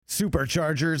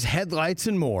superchargers, headlights,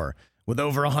 and more. With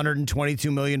over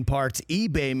 122 million parts,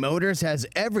 eBay Motors has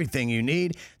everything you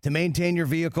need to maintain your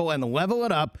vehicle and level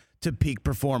it up to peak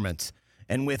performance.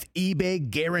 And with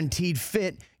eBay Guaranteed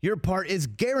Fit, your part is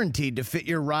guaranteed to fit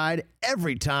your ride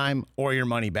every time or your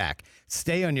money back.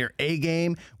 Stay on your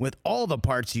A-game with all the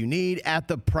parts you need at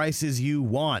the prices you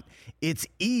want. It's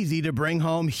easy to bring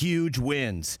home huge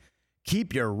wins.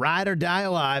 Keep your ride or die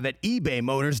alive at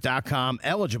ebaymotors.com.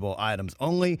 Eligible items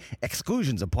only.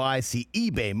 Exclusions apply. See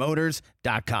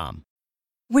ebaymotors.com.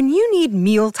 When you need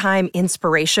mealtime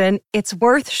inspiration, it's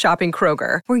worth shopping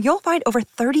Kroger, where you'll find over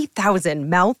 30,000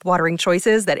 mouth-watering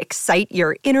choices that excite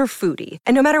your inner foodie.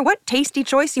 And no matter what tasty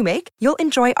choice you make, you'll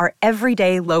enjoy our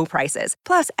everyday low prices,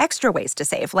 plus extra ways to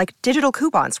save, like digital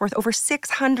coupons worth over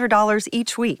 $600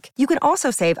 each week. You can also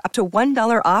save up to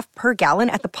 $1 off per gallon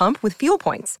at the pump with fuel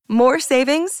points. More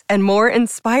savings and more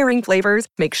inspiring flavors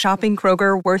make shopping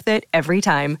Kroger worth it every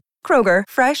time. Kroger,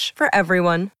 fresh for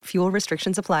everyone. Fuel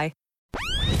restrictions apply.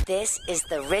 This is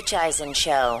the Rich Eisen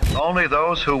Show. Only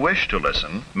those who wish to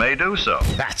listen may do so.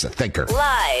 That's a thinker.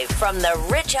 Live from the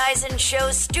Rich Eisen Show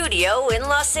studio in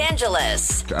Los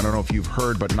Angeles. I don't know if you've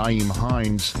heard, but Nyheim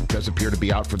Hines does appear to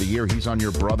be out for the year. He's on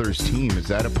your brother's team. Is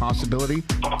that a possibility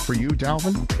for you,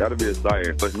 Dalvin? That'll be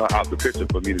exciting, but it's not out the picture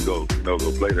for me to go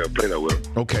play that with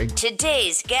him. Okay.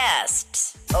 Today's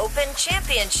guests, Open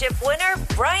Championship winner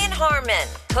Brian Harman,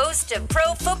 host of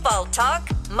Pro Football Talk,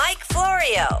 Mike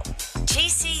Florio,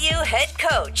 TCU head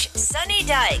coach Sonny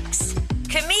Dykes,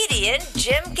 comedian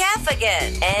Jim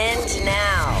Gaffigan, and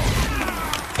now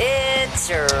it's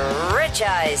Rich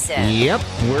Eisen. Yep,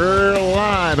 we're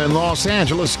live in Los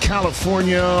Angeles,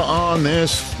 California on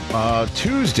this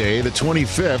Tuesday, the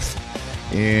 25th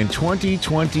in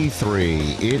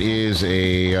 2023. It is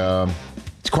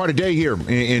it's quite a day here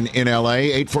in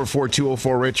LA.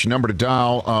 844-204-RICH, number to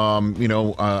dial.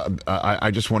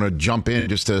 I just want to jump in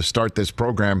just to start this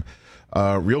program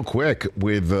real quick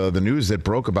with the news that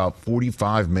broke about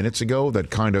 45 minutes ago that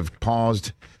kind of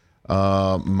paused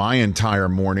my entire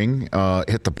morning.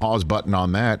 Hit the pause button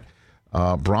on that.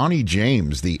 Bronny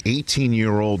James, the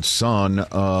 18-year-old son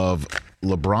of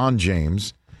LeBron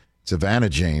James, Savannah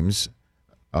James,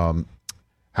 had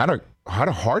a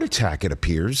heart attack, it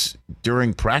appears,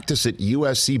 during practice at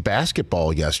USC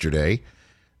basketball yesterday.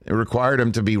 It required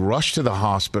him to be rushed to the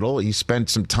hospital. He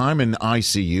spent some time in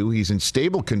ICU. He's in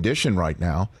stable condition right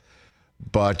now.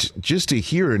 But just to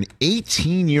hear an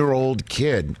 18-year-old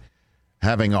kid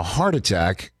having a heart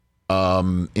attack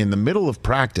in the middle of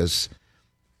practice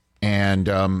and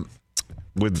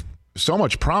with so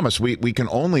much promise, we can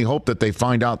only hope that they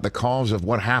find out the cause of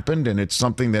what happened, and it's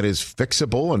something that is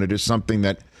fixable, and it is something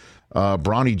that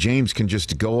Bronny James can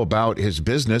just go about his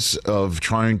business of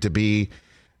trying to be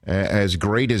as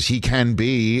great as he can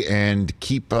be and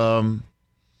keep the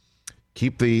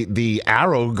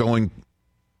arrow going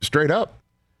straight up.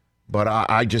 But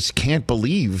I just can't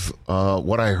believe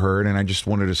what I heard, and I just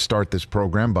wanted to start this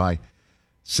program by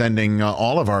sending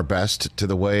all of our best to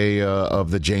the way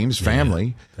of the James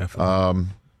family. Yeah,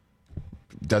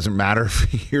 doesn't matter if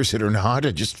he hears it or not.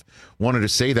 I just wanted to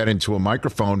say that into a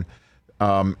microphone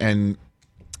and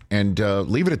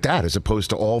leave it at that, as opposed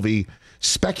to all the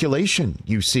speculation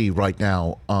you see right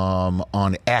now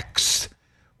on X,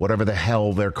 whatever the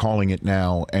hell they're calling it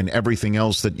now, and everything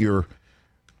else that you're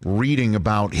reading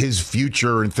about his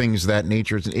future and things of that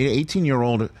nature. It's an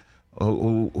 18-year-old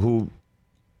who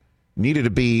needed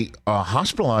to be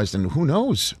hospitalized and, who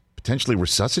knows, potentially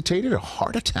resuscitated. A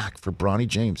heart attack for Bronny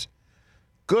James.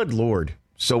 Good Lord.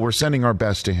 So we're sending our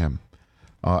best to him.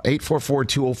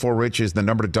 844-204-RICH is the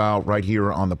number to dial right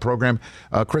here on the program.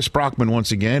 Chris Brockman,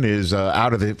 once again, is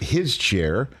out of his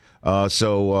chair.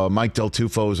 So Mike Del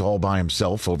Tufo is all by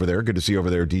himself over there. Good to see you over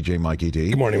there, DJ Mikey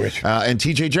D. Good morning, Rich. And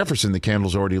TJ Jefferson, the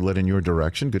candle's already lit in your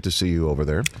direction. Good to see you over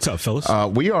there. What's up, fellas?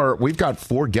 We've got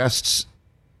four guests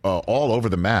all over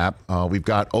the map. We've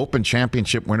got Open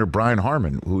Championship winner Brian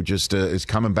Harman, who just is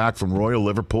coming back from Royal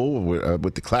Liverpool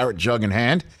with the claret jug in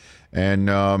hand. And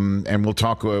we'll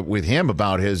talk with him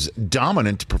about his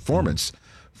dominant performance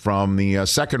from the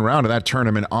second round of that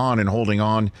tournament on, and holding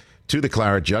on to the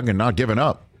claret jug and not giving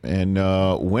up, and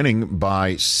winning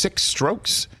by 6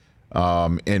 strokes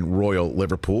in Royal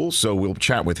Liverpool. So we'll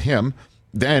chat with him.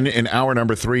 Then in hour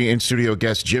number 3, in-studio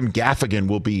guest Jim Gaffigan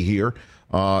will be here.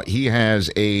 He has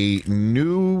a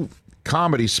new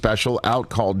comedy special out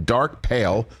called Dark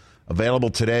Pale, available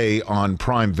today on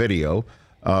Prime Video.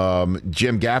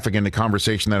 Jim Gaffigan, the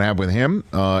conversation that I had with him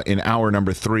in hour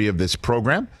number 3 of this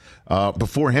program.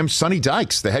 Before him, Sonny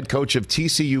Dykes, the head coach of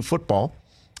TCU football.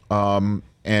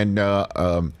 Enough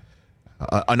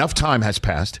time has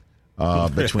passed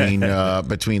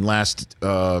between last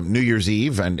New Year's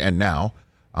Eve and now.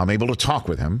 I'm able to talk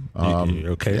with him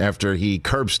after he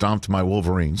curb stomped my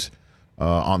Wolverines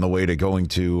on the way to going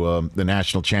to the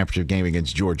national championship game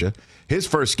against Georgia. His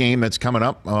first game that's coming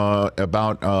up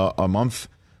about a month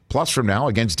plus from now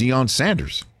against Deion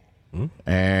Sanders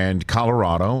and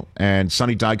Colorado. And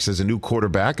Sonny Dykes has a new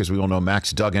quarterback. As we all know,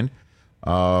 Max Duggan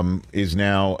is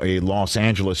now a Los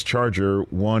Angeles Charger,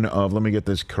 one of 8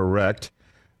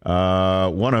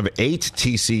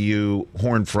 TCU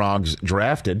Horned Frogs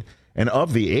drafted. And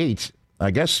of the 8,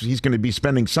 I guess he's going to be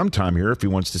spending some time here if he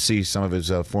wants to see some of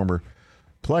his former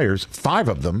players. 5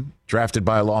 of them drafted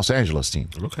by a Los Angeles team.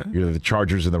 Okay. Either the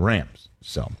Chargers or the Rams.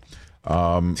 So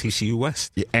TCU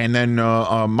West. And then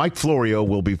Mike Florio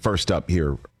will be first up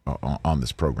here on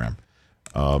this program.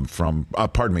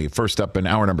 First up in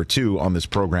hour number 2 on this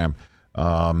program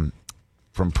from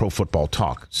Pro Football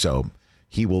Talk. So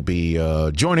he will be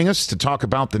joining us to talk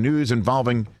about the news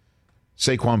involving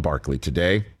Saquon Barkley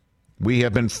today. We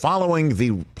have been following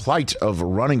the plight of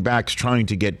running backs trying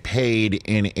to get paid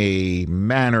in a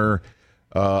manner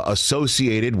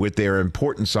associated with their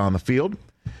importance on the field.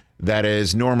 That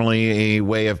is normally a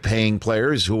way of paying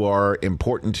players who are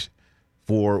important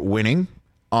for winning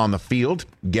on the field,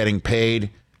 getting paid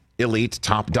elite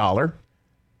top dollar.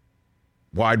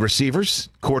 Wide receivers,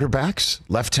 quarterbacks,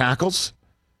 left tackles,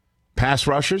 pass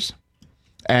rushers.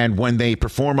 And when they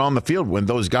perform on the field, when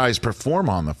those guys perform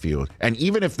on the field, and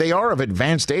even if they are of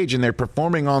advanced age and they're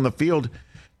performing on the field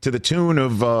to the tune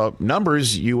of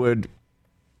numbers you would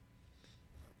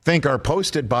think are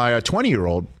posted by a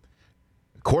 20-year-old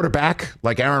quarterback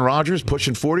like Aaron Rodgers,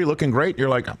 pushing 40, looking great, you're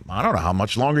like, I don't know how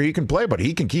much longer he can play, but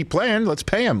he can keep playing. Let's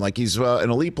pay him like he's an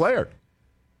elite player.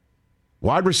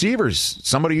 Wide receivers,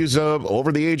 somebody who's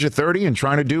over the age of 30 and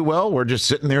trying to do well, we're just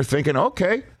sitting there thinking,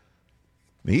 okay,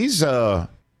 He's avoiding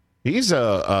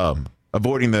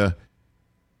the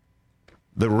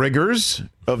rigors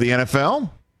of the NFL.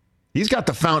 He's got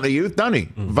the fountain of youth, doesn't he?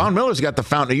 Mm-hmm. Von Miller's got the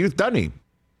fountain of youth, doesn't he?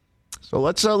 So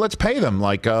let's pay them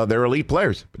like they're elite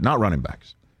players, but not running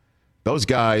backs. Those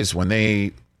guys, when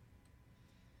they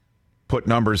put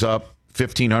numbers up,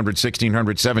 1,500,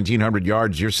 1,600, 1,700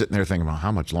 yards, you're sitting there thinking, well,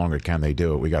 how much longer can they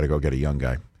do it? We got to go get a young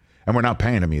guy. And we're not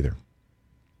paying him either.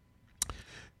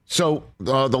 So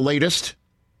the latest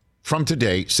from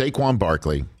today, Saquon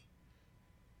Barkley,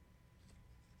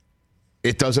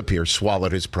 it does appear,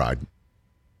 swallowed his pride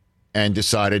and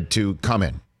decided to come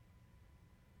in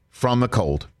from the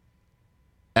cold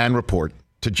and report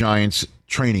to Giants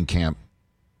training camp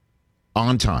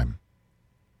on time.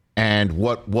 And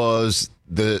what was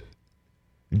the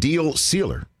deal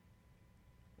sealer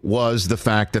was the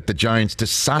fact that the Giants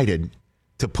decided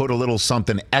to put a little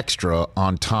something extra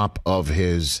on top of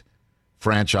his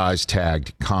franchise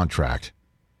tagged contract.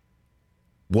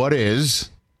 What is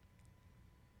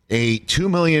a $2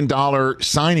 million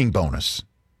signing bonus?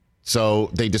 So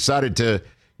they decided to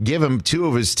give him 2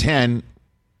 of his 10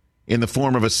 in the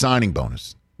form of a signing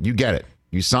bonus. You get it.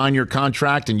 You sign your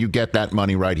contract and you get that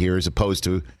money right here, as opposed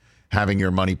to having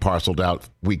your money parceled out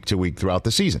week to week throughout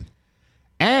the season.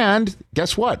 And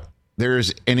guess what?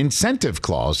 There's an incentive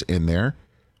clause in there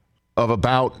of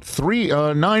about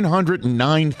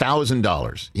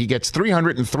 $909,000. He gets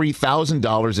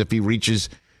 $303,000 if he reaches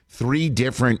 3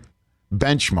 different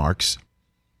benchmarks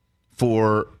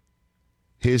for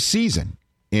his season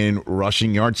in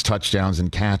rushing yards, touchdowns,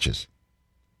 and catches.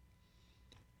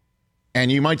 And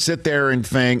you might sit there and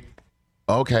think,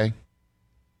 okay,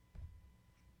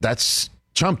 that's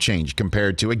chump change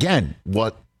compared to, again,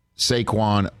 what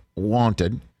Saquon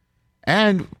wanted.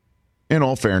 And in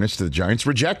all fairness to the Giants,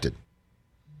 rejected.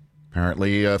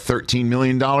 Apparently a $13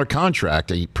 million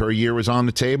contract per year was on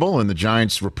the table, and the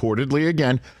Giants reportedly,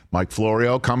 again, Mike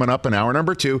Florio coming up in hour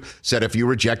number 2, said if you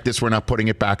reject this, we're not putting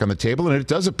it back on the table. And it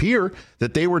does appear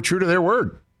that they were true to their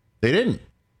word. They didn't.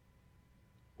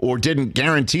 Or didn't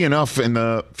guarantee enough in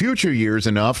the future years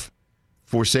enough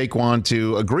for Saquon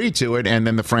to agree to it, and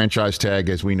then the franchise tag,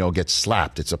 as we know, gets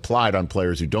slapped. It's applied on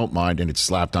players who don't mind, and it's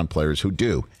slapped on players who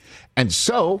do. And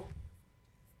so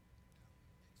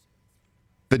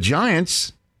the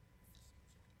Giants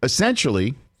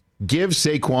essentially give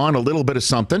Saquon a little bit of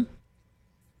something,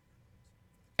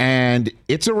 and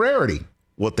it's a rarity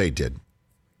what they did.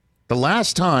 The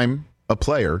last time a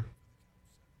player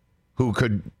who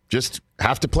could just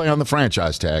have to play on the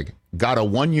franchise tag got a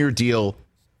 1-year deal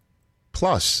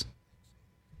plus a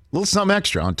little something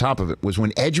extra on top of it was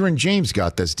when Edgerrin James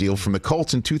got this deal from the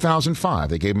Colts in 2005.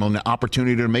 They gave him an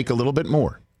opportunity to make a little bit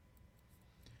more.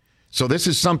 So this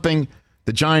is something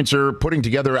the Giants are putting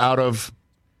together out of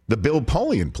the Bill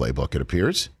Polian playbook, it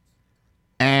appears.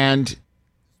 And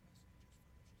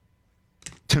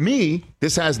to me,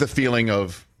 this has the feeling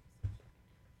of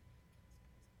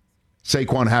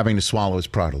Saquon having to swallow his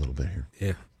pride a little bit here.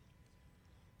 Yeah.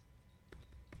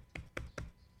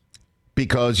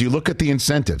 Because you look at the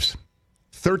incentives,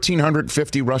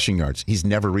 1,350 rushing yards. He's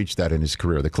never reached that in his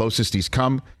career. The closest he's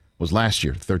come was last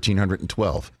year,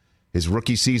 1,312. His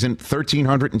rookie season,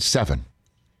 1,307.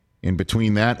 In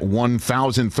between that,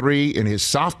 1,003 in his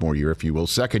sophomore year, if you will,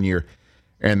 second year,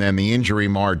 and then the injury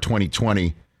marred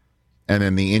 2020, and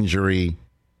then the injury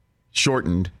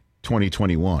shortened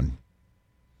 2021.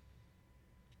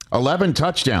 11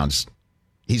 touchdowns.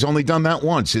 He's only done that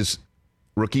once, his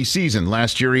rookie season.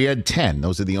 Last year he had 10.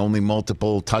 Those are the only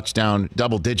multiple touchdown,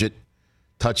 double-digit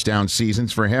touchdown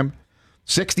seasons for him.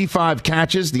 65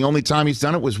 catches. The only time he's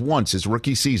done it was once, his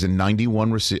rookie season,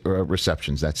 91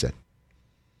 receptions. That's it.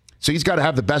 So he's got to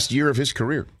have the best year of his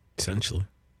career. Essentially.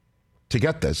 To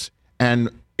get this. And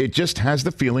it just has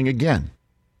the feeling again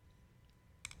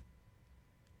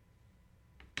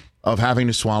of having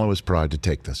to swallow his pride to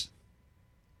take this.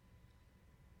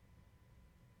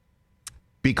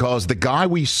 Because the guy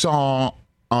we saw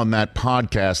on that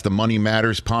podcast, the Money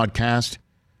Matters podcast,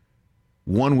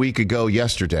 1 week ago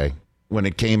yesterday when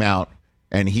it came out,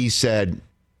 and he said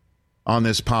on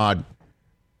this pod,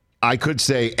 I could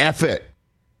say F it,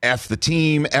 F the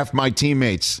team, F my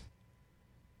teammates,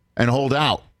 and hold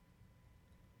out.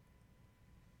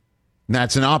 And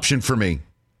that's an option for me.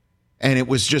 And it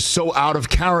was just so out of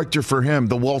character for him,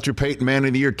 the Walter Payton Man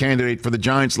of the Year candidate for the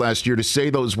Giants last year, to say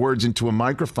those words into a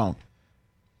microphone.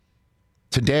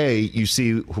 Today, you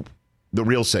see the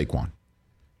real Saquon,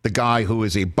 the guy who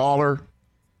is a baller,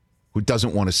 who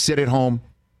doesn't want to sit at home,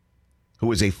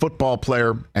 who is a football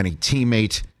player and a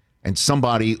teammate, and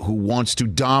somebody who wants to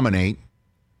dominate.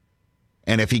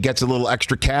 And if he gets a little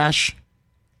extra cash,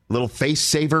 a little face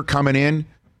saver coming in,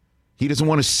 he doesn't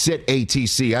want to sit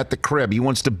ATC at the crib. He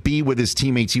wants to be with his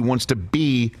teammates. He wants to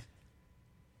be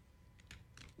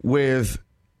with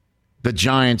the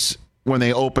Giants when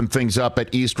they open things up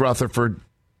at East Rutherford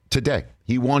today.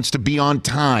 He wants to be on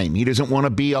time. He doesn't want to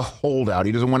be a holdout.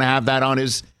 He doesn't want to have that on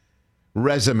his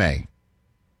resume.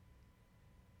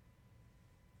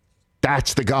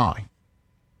 That's the guy.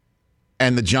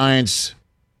 And the Giants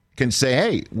can say,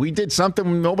 hey, we did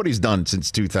something nobody's done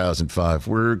since 2005.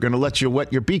 We're going to let you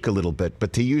wet your beak a little bit.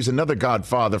 But to use another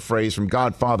Godfather phrase from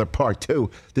Godfather Part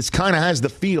 2, this kind of has the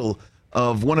feel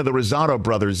of one of the Rosado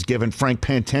brothers giving Frank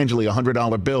Pantangeli a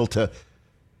 $100 bill to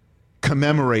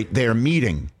commemorate their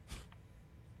meeting.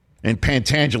 And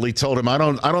Pantangeli told him, I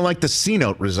don't like the C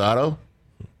note, Rosado.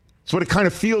 That's what it kind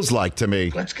of feels like to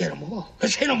me. Let's get them all.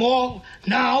 Let's hit them all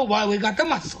now while we got the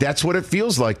muscle. That's what it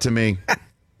feels like to me.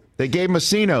 They gave him a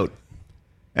C note.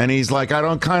 And he's like, I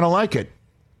don't kind of like it.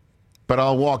 But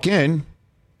I'll walk in.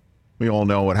 We all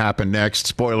know what happened next.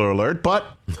 Spoiler alert.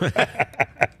 But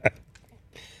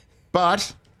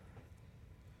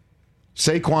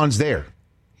Saquon's there.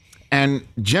 And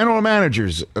general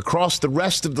managers across the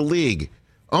rest of the league,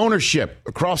 ownership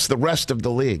across the rest of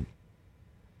the league,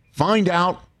 find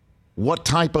out what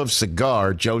type of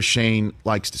cigar Joe Shane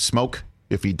likes to smoke,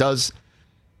 if he does,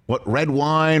 what red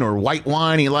wine or white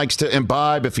wine he likes to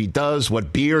imbibe, if he does,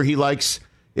 what beer he likes,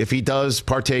 if he does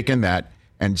partake in that,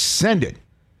 and send it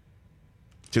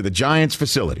to the Giants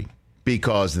facility,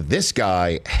 because this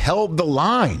guy held the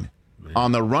line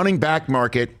on the running back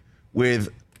market with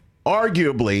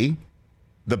arguably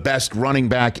the best running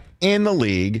back in the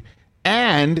league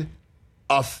and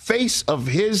a face of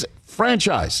his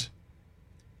franchise.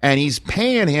 And he's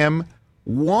paying him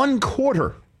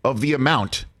 1/4 of the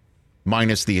amount,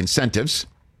 minus the incentives,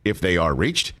 if they are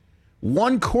reached,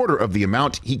 1/4 of the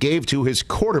amount he gave to his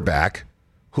quarterback,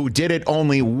 who did it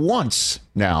only once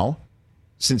now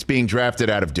since being drafted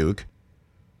out of Duke,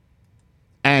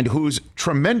 and whose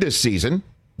tremendous season,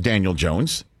 Daniel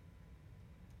Jones,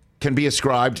 can be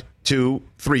ascribed to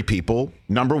three people.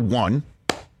 Number one,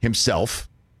 himself.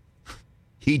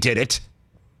 He did it.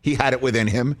 He had it within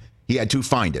him. He had to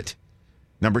find it.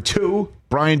 Number two,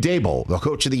 Brian Daboll, the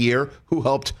coach of the year, who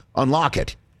helped unlock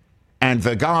it. And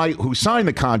the guy who signed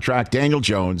the contract, Daniel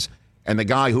Jones, and the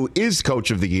guy who is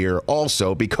coach of the year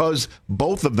also, because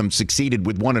both of them succeeded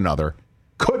with one another,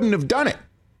 couldn't have done it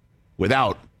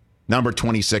without number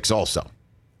 26 also.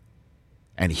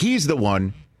 And he's the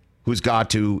one who's got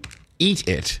to eat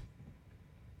it.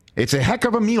 It's a heck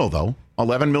of a meal, though.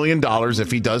 $11 million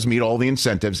if he does meet all the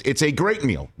incentives. It's a great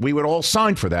meal. We would all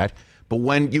sign for that. But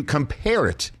when you compare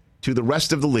it to the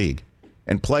rest of the league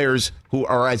and players who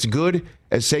are as good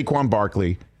as Saquon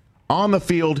Barkley on the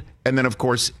field and then, of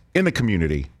course, in the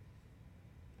community,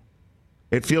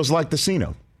 it feels like the C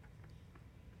note.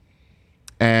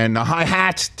 And a high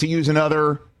hat, to use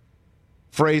another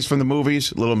phrase from the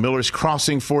movies, a little Miller's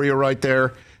Crossing for you right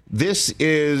there. This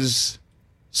is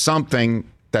something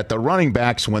that the running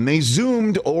backs, when they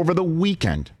zoomed over the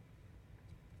weekend,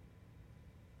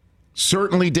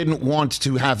 certainly didn't want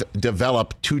to have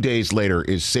developed 2 days later,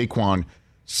 is Saquon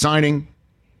signing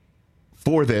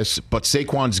for this. But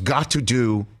Saquon's got to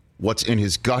do what's in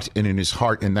his gut and in his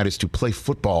heart, and that is to play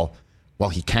football while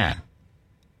he can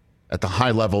at the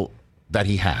high level that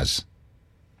he has.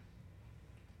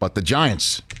 But the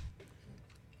Giants,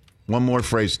 one more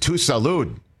phrase, tu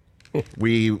salud.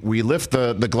 We lift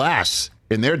the glass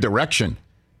in their direction.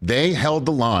 They held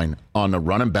the line on the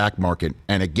running back market.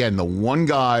 And again, the one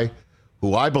guy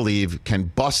who I believe can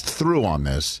bust through on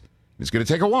this, it's going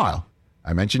to take a while.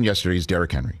 I mentioned yesterday is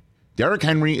Derrick Henry. Derrick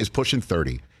Henry is pushing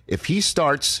 30. If he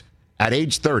starts at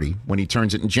age 30, when he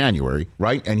turns it in January,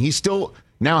 right, and he's still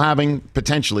now having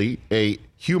potentially a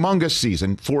humongous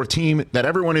season for a team that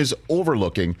everyone is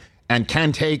overlooking and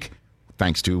can take,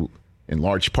 thanks to, in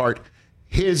large part,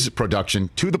 his production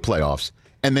to the playoffs,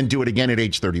 and then do it again at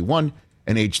age 31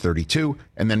 and age 32,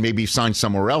 and then maybe sign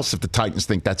somewhere else if the Titans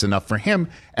think that's enough for him,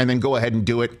 and then go ahead and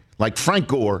do it like Frank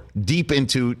Gore deep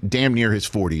into damn near his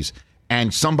 40s,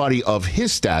 and somebody of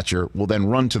his stature will then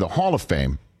run to the Hall of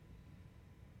Fame,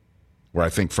 where I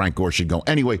think Frank Gore should go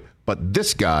anyway. But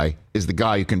this guy is the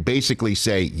guy who can basically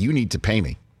say, you need to pay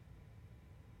me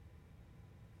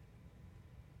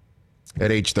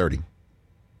at age 30.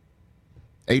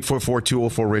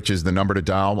 844-204-RICH is the number to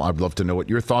dial. I'd love to know what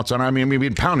your thoughts are. I mean, we've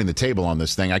been pounding the table on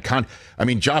this thing.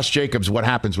 Josh Jacobs, what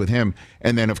happens with him?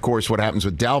 And then, of course, what happens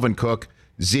with Dalvin Cook,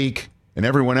 Zeke, and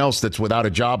everyone else that's without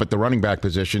a job at the running back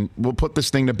position. We'll put this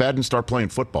thing to bed and start playing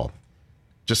football,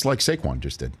 just like Saquon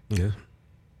just did. Yeah.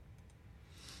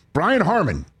 Brian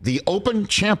Harman, the Open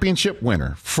Championship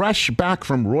winner, fresh back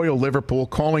from Royal Liverpool,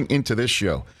 calling into this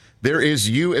show. There is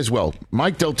you as well.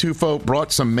 Mike Del Tufo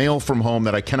brought some mail from home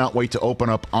that I cannot wait to open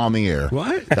up on the air.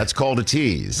 What? That's called a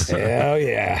tease. Hell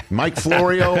yeah. Mike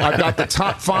Florio, I've got the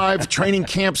top 5 training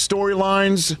camp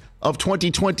storylines of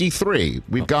 2023.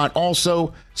 We've got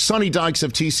also Sonny Dykes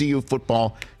of TCU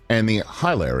football and the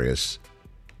hilarious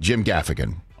Jim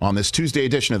Gaffigan on this Tuesday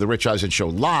edition of the Rich Eisen Show,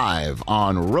 live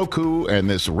on Roku and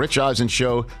this Rich Eisen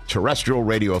Show terrestrial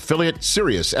radio affiliate,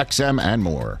 Sirius XM, and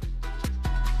more.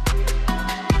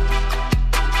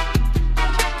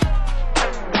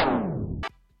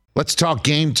 Let's talk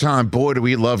Game Time. Boy, do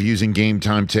we love using Game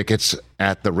Time tickets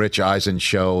at the Rich Eisen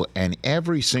Show. And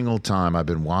every single time I've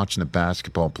been watching the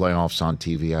basketball playoffs on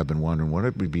TV, I've been wondering what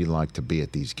it would be like to be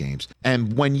at these games.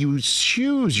 And when you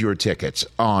choose your tickets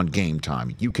on Game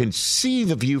Time, you can see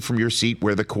the view from your seat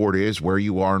where the court is, where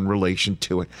you are in relation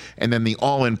to it. And then the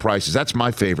all-in prices. That's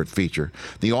my favorite feature.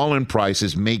 The all-in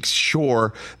prices makes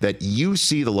sure that you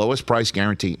see the lowest price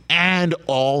guarantee and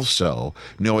also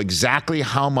know exactly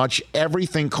how much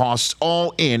everything costs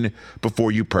all in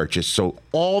before you purchase. So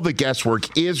all the guesswork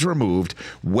is removed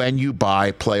when you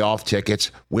buy playoff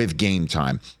tickets with Game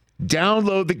Time.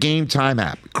 Download the Game Time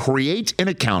app, create an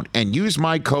account, and use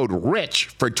my code RICH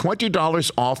for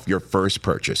 $20 off your first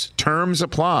purchase. Terms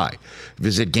apply.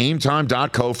 Visit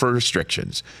GameTime.co for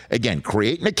restrictions. Again,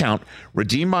 create an account,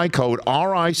 redeem my code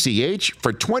RICH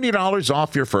for $20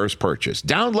 off your first purchase.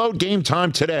 Download Game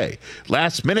Time today.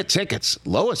 Last minute tickets,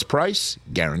 lowest price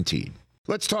guaranteed.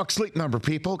 Let's talk Sleep Number,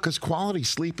 people, because quality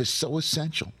sleep is so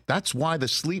essential. That's why the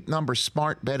Sleep Number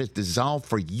smart bed is designed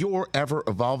for your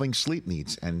ever-evolving sleep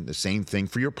needs, and the same thing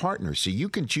for your partner, so you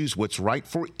can choose what's right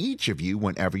for each of you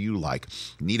whenever you like.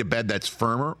 Need a bed that's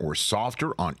firmer or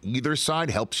softer on either side,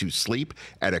 helps you sleep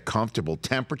at a comfortable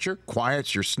temperature,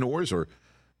 quiets your snores or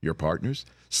your partner's?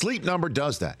 Sleep Number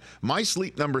does that. My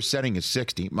Sleep Number setting is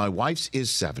 60. My wife's is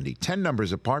 70. 10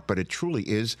 numbers apart, but it truly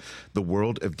is the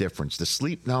world of difference. The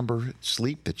Sleep Number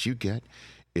sleep that you get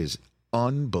is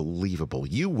unbelievable.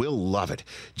 You will love it.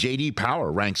 J.D. Power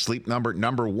ranks Sleep Number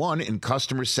number 1 in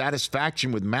customer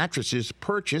satisfaction with mattresses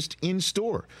purchased in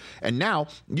store. And now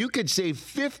you could save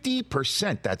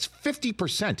 50%. That's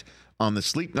 50% on the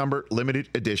Sleep Number limited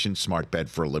edition smart bed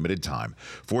for a limited time.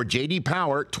 For J.D.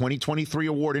 Power 2023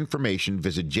 award information,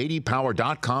 visit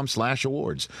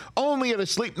jdpower.com/awards. Only at a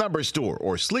Sleep Number store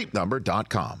or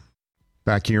sleepnumber.com.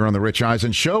 Back here on the Rich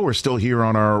Eisen Show. We're still here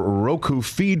on our Roku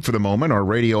feed for the moment. Our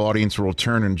radio audience will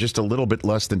return in just a little bit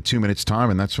less than 2 minutes' time,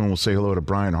 and that's when we'll say hello to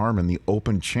Brian Harman, the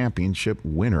Open Championship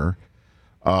winner.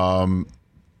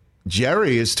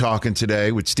 Jerry is talking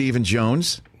today with Stephen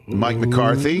Jones, Mike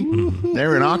McCarthy.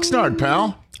 They're in Oxnard,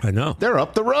 pal. I know. They're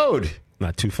up the road.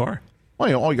 Not too far.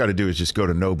 Well, all you got to do is just go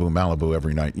to Nobu, Malibu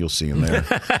every night. You'll see them there.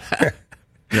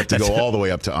 You have to go all the way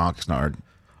up to Oxnard.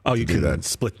 Oh, you can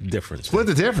split the difference. Split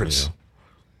the difference.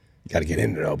 You got to get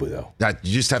into Nobu, though.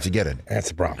 You just have to get in. That's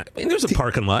the problem. I mean, there's a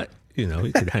parking lot.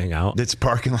 You could hang out. It's a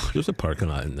parking lot. There's a parking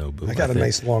lot in Nobu. I got a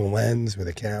nice long lens with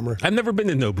a camera. I've never been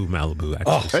to Nobu, Malibu,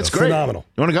 actually. Oh, that's great. Phenomenal.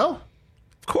 You want to go?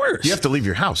 Of course. You have to leave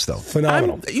your house, though.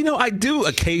 Phenomenal. I do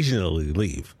occasionally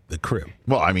leave the crib.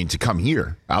 Well, I mean, to come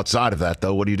here. Outside of that,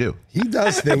 though, what do you do? He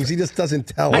does things. He just doesn't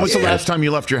tell When us. was the last time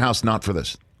you left your house not for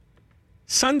this?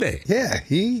 Sunday. Yeah,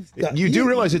 You do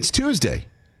realize it's Tuesday.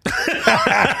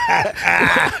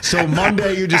 So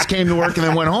Monday you just came to work and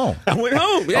then went home. I went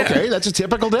home, yeah. Okay, that's a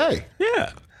typical day.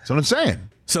 Yeah. That's what I'm saying.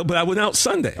 So, but I went out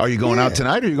Sunday. Are you going out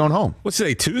tonight or are you going home? What's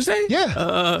today, Tuesday? Yeah.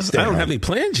 I don't have any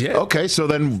plans yet. Okay, so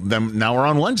then now we're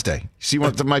on Wednesday. See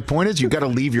what my point is? You got to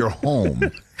leave your home.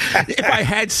 If I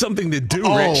had something to do,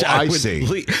 Rich, I would see.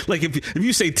 leave. Like if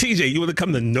you say, TJ, you want to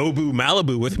come to Nobu,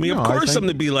 Malibu with me? No, of course, I think- I'm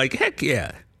going to be like, heck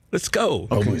yeah, let's go.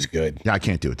 Nobu's good. Yeah, I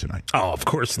can't do it tonight. Oh, of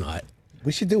course not.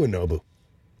 We should do a Nobu.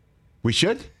 We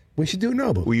should? We should do a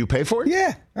Nobu. Will you pay for it?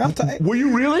 Yeah. Were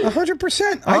you really?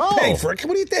 100%. Oh. I'd pay for it.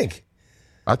 What do you think?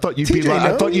 I thought you'd be TJ like.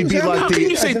 I thought you'd be knows. like How the. can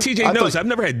you say I TJ thought- knows? I've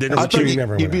never had dinner I with thought you.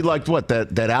 never you'd went be out. like what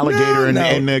that alligator in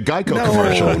the Geico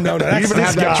commercial. No, You that's even this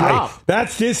have that guy. drop.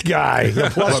 That's this guy.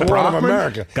 The plus What, one of Brockman?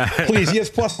 America. Please, he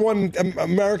has plus one.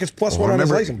 America's plus one on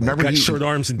his license plate. Got short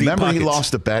arms and deep remember he pockets.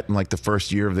 lost a bet in like the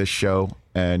first year of this show,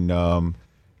 and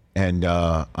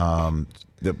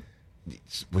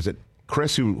was it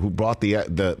Chris who bought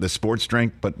the sports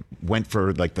drink, but went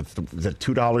for like the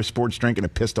 $2 sports drink, and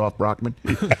it pissed off Brockman.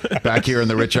 Back here on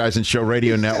the Rich Eisen Show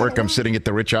Radio Network, I'm sitting at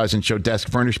the Rich Eisen Show desk,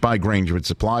 furnished by Grainger with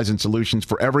supplies and solutions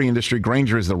for every industry.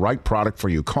 Grainger is the right product for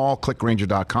you. Call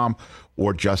clickgrainger.com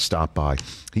or just stop by.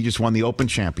 He just won the Open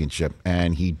Championship,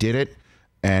 and he did it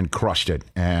and crushed it.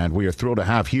 And we are thrilled to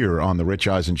have here on the Rich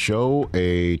Eisen Show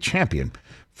a champion.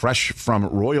 Fresh from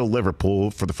Royal Liverpool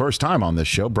for the first time on this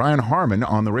show, Brian Harman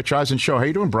on the Rich Eisen Show. How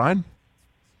you doing, Brian?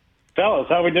 Fellas,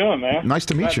 how we doing, man? Nice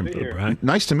to meet Glad you. to be here. Brian.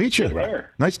 Nice to meet you. Yes, sir.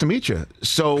 Nice to meet you.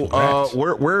 So,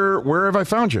 where have I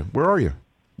found you? Where are you?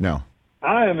 No.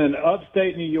 I am in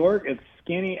upstate New York at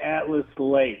Skinny Atlas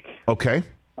Lake. Okay.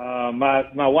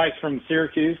 My wife's from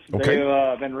Syracuse.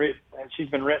 Okay. She's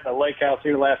been renting a lake house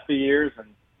here the last few years, and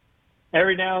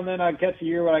every now and then I catch a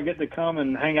year when I get to come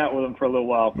and hang out with them for a little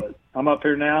while. But I'm up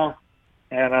here now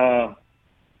and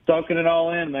soaking it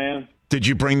all in, man. Did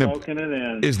you bring Soaking it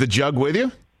in. Is the jug with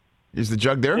you? Is the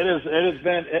jug there? It has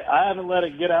been. I haven't let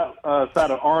it get outside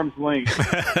of arm's length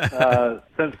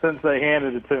since they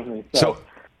handed it to me. So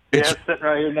it's sitting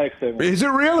right here next to me. Is it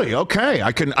really? Okay.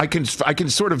 I can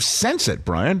sort of sense it,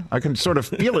 Brian. I can sort of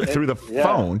feel it through the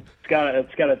phone.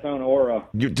 It's got its own aura.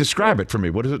 You describe it for me.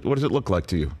 What does it look like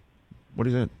to you? What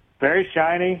is it? Very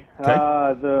shiny. Okay.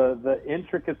 The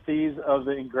intricacies of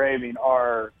the engraving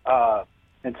are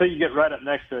until you get right up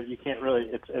next to it, you can't really.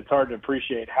 It's hard to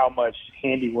appreciate how much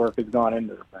handiwork has gone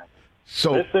into the thing.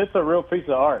 So it's a real piece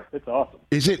of art. It's awesome.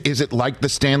 Is it like the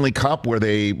Stanley Cup where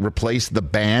they replace the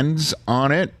bands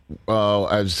on it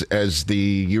as the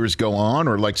years go on,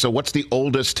 or like so? What's the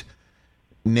oldest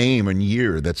name and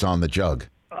year that's on the jug,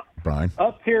 Brian?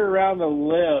 Up here around the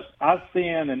lip, I've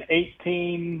seen an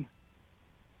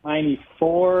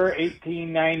 1894,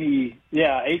 1890.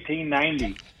 Yeah,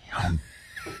 1890.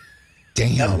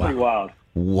 Damn. That's pretty wild.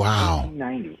 Wow.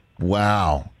 1890.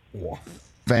 Wow.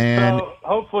 Fan. So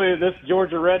hopefully this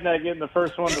Georgia redneck getting the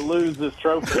first one to lose this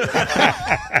trophy.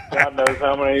 God knows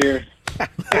how many years.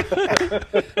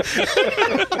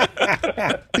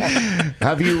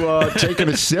 Have you taken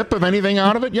a sip of anything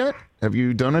out of it yet? Have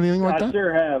you done anything like I that?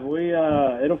 sure have. We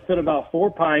it'll fit about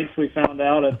 4 pints. We found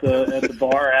out at the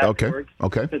bar afterwards.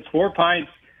 Okay. It's 4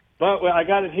 pints. But I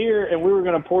got it here, and we were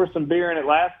going to pour some beer in it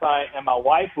last night, and my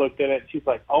wife looked at it, and she's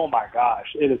like, "Oh my gosh,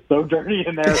 it is so dirty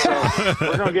in there." So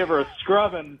we're going to give her a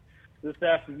scrubbing this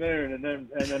afternoon, and then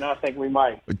I think we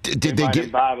might. Did they get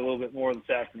imbibe a little bit more this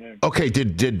afternoon? Okay.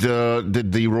 Did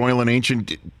the Royal and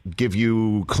Ancient give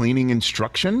you cleaning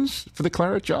instructions for the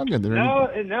claret jug? No.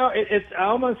 It's I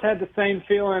almost had the same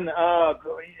feeling.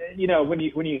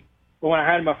 When I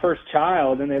had my first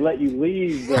child and they let you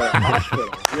leave the hospital,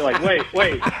 you're like, wait,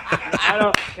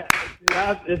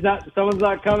 someone's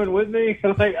not coming with me.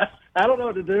 I'm like, I don't know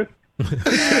what to do.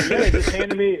 They just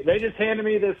handed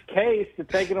me this case to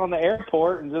take it on the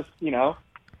airport and just,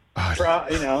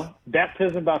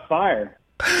 baptism by fire.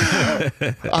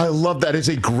 I love that. It's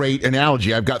a great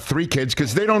analogy. I've got 3 kids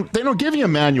because they don't give you a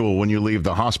manual when you leave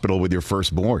the hospital with your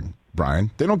firstborn,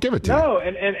 Brian. They don't give it to you. No,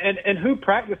 and who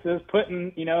practices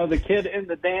putting the kid in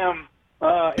the damn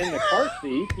in the car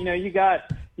seat? You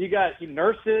got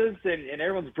nurses and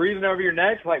everyone's breathing over your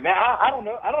neck. Like, man, I don't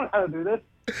know how to do this.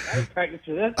 I didn't practice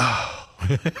for this.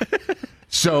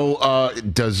 So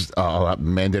does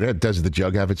the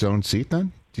Jug have its own seat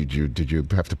then? Did you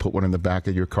have to put one in the back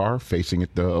of your car, facing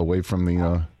it away from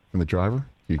the driver?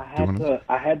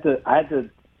 I had to.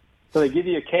 So they give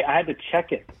you a case. I had to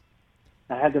check it.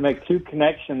 I had to make 2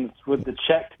 connections with the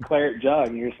checked claret jug.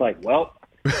 And you're just like, well,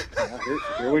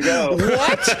 here we go.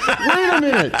 What? Wait a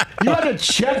minute. You had to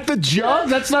check the jug?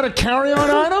 That's not a carry-on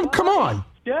item? Come on.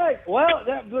 Check. Well,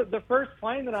 the first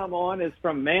plane that I'm on is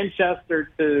from Manchester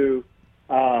to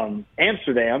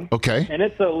Amsterdam. Okay. And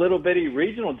it's a little bitty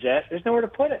regional jet. There's nowhere to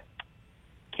put it.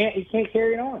 You can't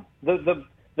carry it on.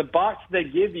 The box they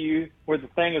give you where the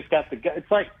thing has got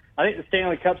it's like, I think the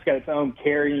Stanley Cup's got its own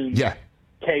carrying case.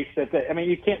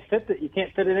 You can't fit it. You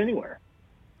can't fit it anywhere.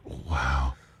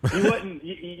 Wow.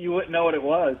 You wouldn't know what it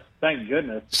was. Thank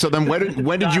goodness. So then,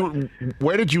 where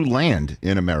did you land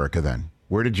in America then?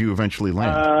 Where did you eventually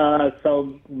land?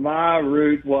 So my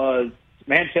route was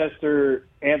Manchester,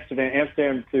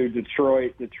 Amsterdam to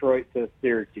Detroit to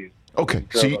Syracuse. Okay,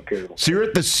 so you're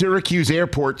at the Syracuse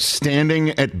airport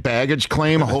standing at baggage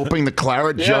claim hoping the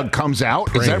claret jug comes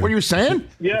out? Is that what you're saying?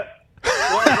 Yeah.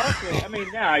 Well,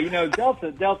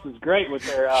 Delta's great with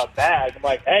their bag. I'm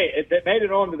like, hey, it made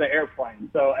it onto the airplane,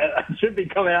 so it should be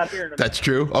coming out here in a That's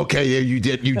true. Okay, yeah, you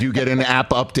do get an app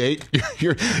update.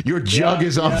 Your jug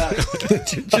is on.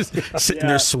 Just sitting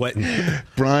there sweating.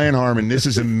 Brian Harman, this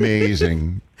is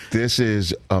amazing. This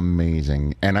is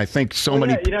amazing, and I think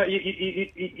many.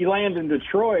 You land in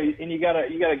Detroit, and you gotta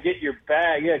get your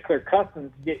bag. You gotta clear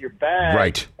customs to get your bag.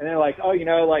 Right. And they're like, are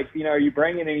you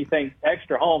bringing anything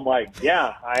extra home? Like,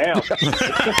 yeah, I am.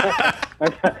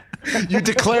 You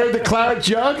declared the claret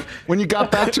jug when you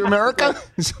got back to America?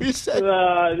 Is what you said?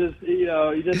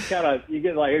 You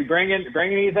get like, bring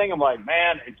anything? I'm like,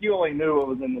 man, if you only knew what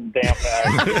was in the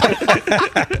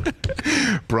damn bag.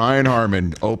 Brian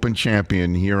Harman, Open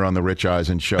champion here on the Rich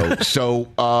Eisen Show. So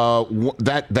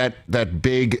that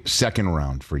big second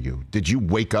round for you, did you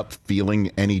wake up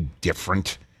feeling any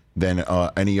different than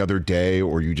any other day,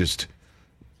 or you just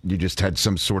had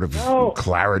some sort of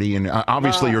clarity? And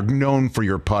obviously you're known for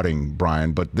your putting,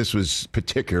 Brian, but this was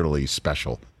particularly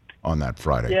special on that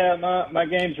Friday. Yeah, my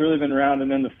game's really been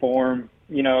rounding into form.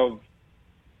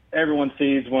 Everyone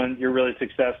sees when you're really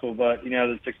successful, but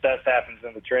the success happens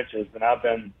in the trenches. And I've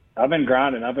been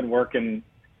grinding. I've been working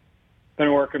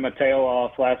my tail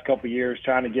off last couple of years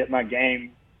trying to get my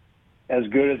game as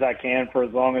good as I can for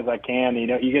as long as I can.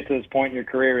 You get to this point in your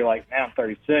career, you're like, man, I'm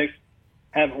 36.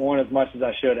 Haven't won as much as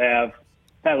I should have.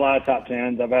 Had a lot of top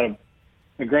tens. I've had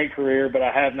a great career, but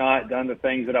I have not done the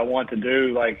things that I want to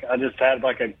do. Like, I just had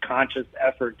like a conscious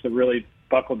effort to really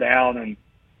buckle down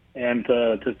and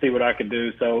to see what I could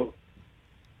do. So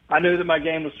I knew that my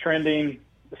game was trending,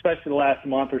 especially the last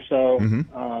month or so.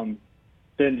 Mm-hmm.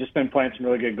 Just been playing some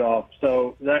really good golf.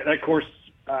 So that course,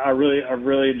 I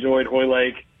really enjoyed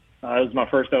Hoylake. It was my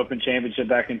first Open championship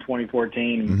back in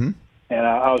 2014. Mm-hmm. And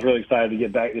I was really excited to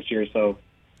get back this year. So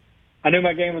I knew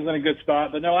my game was in a good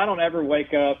spot. But, no, I don't ever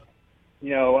wake up, I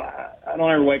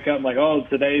don't ever wake up and like, oh,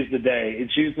 today's the day.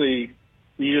 It's usually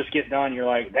you just get done. You're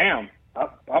like, damn,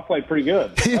 I played pretty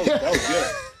good. That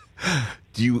was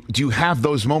good. Do you have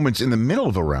those moments in the middle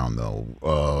of a round, though,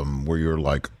 where you're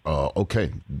like,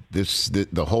 okay,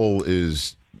 the hole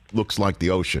looks like the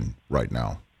ocean right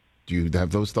now? Do you have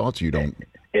those thoughts? You don't?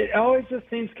 It always just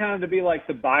seems kind of to be like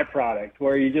the byproduct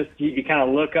where you kind of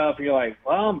look up and you're like,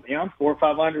 well, I'm 400 or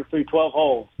 500 through 12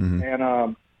 holes. Mm-hmm.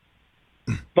 And,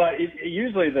 but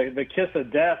usually the kiss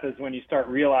of death is when you start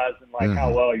realizing like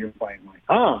how well you're playing. Like,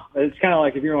 it's kind of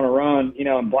like if you're on a run,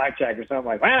 in blackjack or something,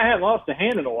 like, man, I haven't lost a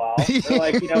hand in a while. Or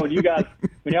like, when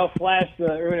y'all flash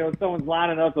when someone's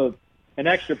lining up an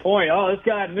extra point, this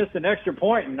guy missed an extra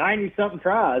point in 90-something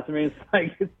tries. I mean, it's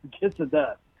like it's the kiss of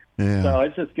death. Yeah. So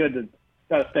it's just good to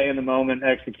got to stay in the moment,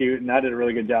 execute, and I did a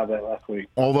really good job of that last week.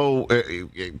 Although,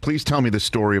 please tell me the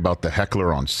story about the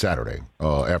heckler on Saturday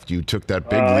after you took that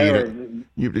big lead.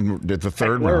 You did the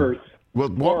third round. Well,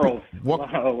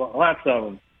 lots of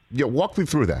them. Yeah, walk me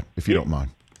through that if you don't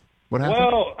mind. What happened?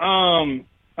 Well,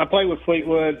 I played with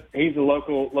Fleetwood. He's a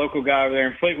local guy over there,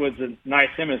 and Fleetwood's him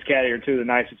and his caddy are two of the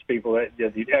nicest people that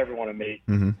you'd ever want to meet.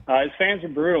 Mm-hmm. His fans are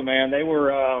brutal, man. They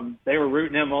were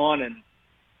rooting him on, and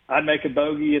I'd make a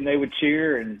bogey and they would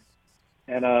cheer, and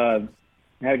had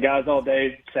guys all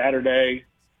day Saturday.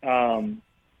 The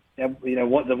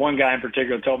one guy in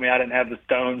particular told me I didn't have the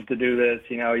stones to do this.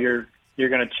 You're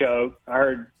going to choke. I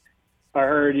heard.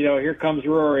 Here comes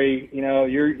Rory.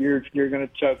 You're going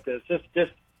to choke this. Just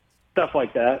stuff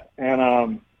like that. And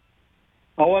I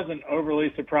wasn't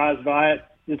overly surprised by it,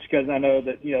 just because I know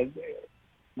that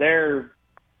they're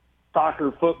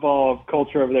soccer football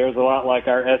culture over there is a lot like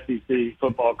our SEC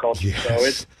football culture.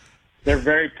 Yes. So they're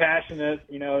very passionate,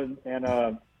 and it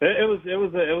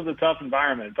was a tough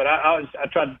environment. But I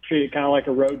tried to treat it kind of like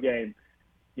a road game,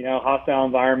 hostile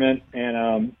environment,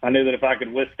 and I knew that if I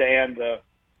could withstand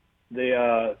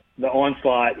the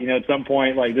onslaught, at some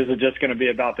point, like, this is just going to be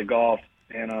about the golf,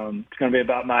 and it's going to be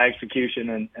about my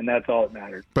execution, and that's all that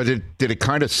matters. But did it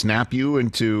kind of snap you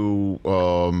into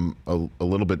a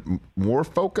little bit more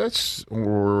focus,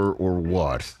 or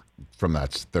what from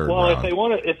that third round?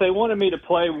 Well, if they wanted me to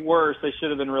play worse, they should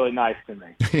have been really nice to me.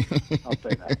 I'll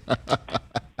say that.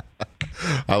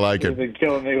 I like it. They've been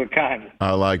killing me with kindness.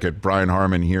 I like it. Brian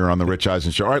Harman here on the Rich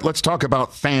Eisen Show. All right, let's talk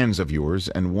about fans of yours,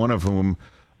 and one of whom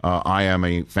I am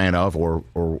a fan of,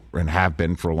 and have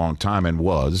been for a long time, and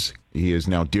was. He is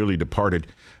now dearly departed.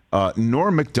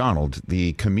 Norm Macdonald,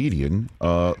 the comedian,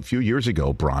 a few years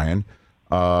ago, Brian,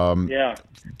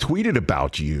 tweeted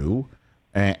about you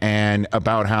and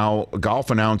about how golf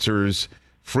announcers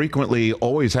frequently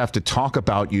always have to talk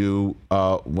about you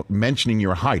mentioning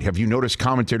your height. Have you noticed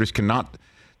commentators cannot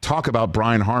talk about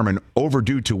Brian Harman,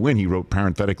 overdue to win, he wrote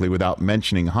parenthetically, without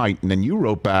mentioning height? And then you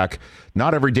wrote back,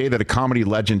 not every day that a comedy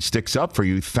legend sticks up for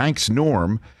you. Thanks,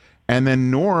 Norm. And then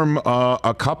Norm,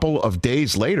 a couple of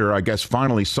days later, I guess,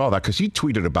 finally saw that, because he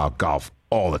tweeted about golf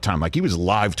all the time. Like, he was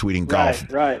live tweeting golf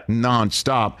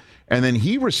nonstop. And then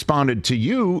he responded to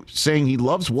you saying he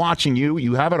loves watching you.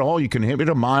 You have it all. You can hit it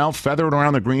a mile, feather it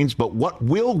around the greens. But what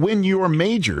will win your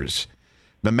majors,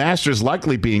 the Masters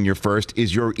likely being your first,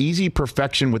 is your easy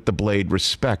perfection with the blade.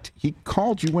 Respect. He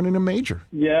called you winning a major.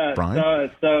 Yeah,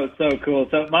 Brian. So cool.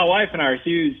 So my wife and I are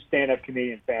huge stand-up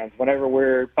comedian fans. Whenever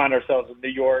we find ourselves in New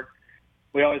York,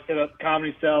 we always hit up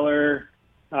Comedy Cellar.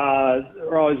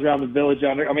 We're always around the Village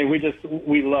Under. I mean,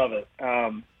 we love it.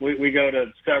 We go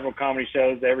to several comedy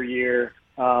shows every year.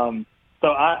 So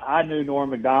I knew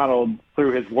Norm Macdonald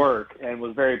through his work and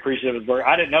was very appreciative of his work.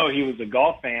 I didn't know he was a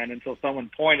golf fan until someone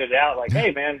pointed out, like,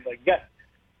 hey, man, like, you got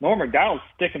Norm Macdonald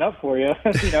sticking up for you.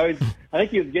 I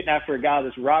think he was getting after a guy,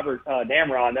 this Robert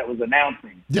Damron, that was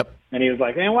announcing. Yep. And he was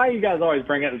like, man, why do you guys always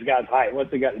bring up this guy's height?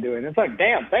 What's he got to do? And it's like,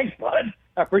 damn, thanks, bud.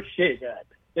 I appreciate that.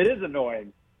 It is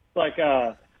annoying. It's like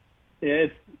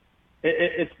it's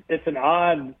an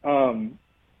odd.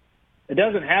 It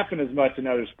doesn't happen as much in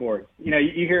other sports. You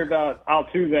hear about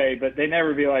Altuve, but they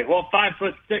never be like, well,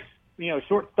 5'6",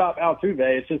 shortstop Altuve.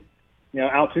 It's just,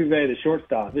 Altuve the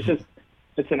shortstop.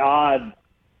 It's an odd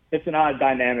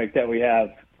dynamic that we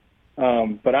have.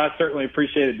 But I certainly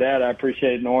appreciated that. I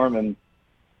appreciate Norm, and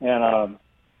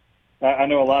I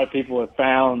know a lot of people have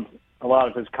found a lot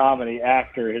of his comedy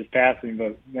after his passing,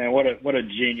 but man, what a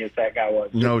genius that guy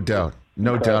was. No doubt.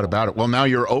 No doubt about it. Well, now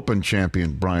you're Open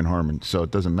champion, Brian Harman, so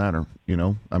it doesn't matter.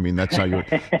 I mean, that's how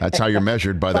you're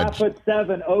measured by that.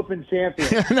 5'7" Open champion.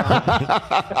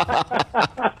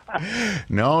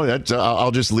 No, that's I'll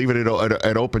just leave it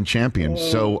at Open champion.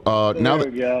 So now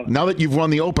that you've won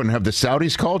the Open, have the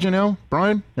Saudis called you now,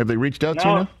 Brian? Have they reached out to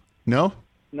you now? No.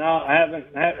 No, I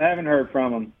haven't heard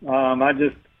from them.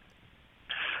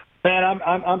 Man,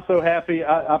 I'm so happy.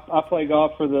 I play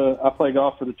golf for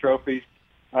the trophies.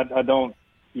 I don't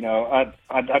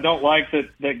like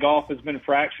that golf has been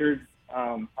fractured.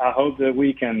 I hope that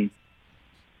we can,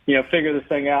 figure this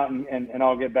thing out and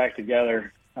all get back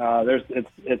together.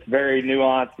 It's very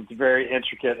nuanced. It's very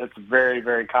intricate. It's very,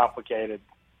 very complicated.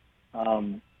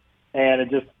 And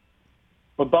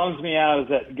what bums me out is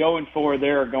that going forward,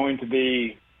 there are going to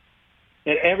be,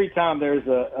 every time there's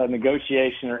a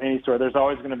negotiation or any sort, there's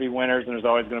always going to be winners and there's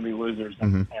always going to be losers.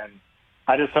 And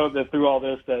I just hope that through all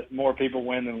this that more people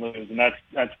win than lose, and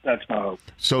that's my hope.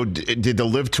 So did the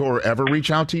Live Tour ever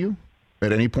reach out to you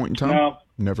at any point in time? No.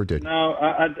 Never did. No,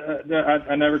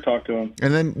 I never talked to him.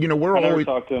 And then, we're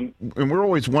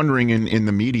always wondering in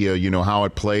the media, how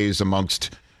it plays amongst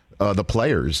the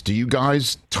players. Do you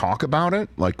guys talk about it,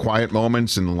 like quiet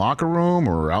moments in the locker room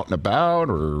or out and about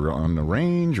or on the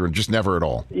range, or just never at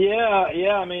all? Yeah.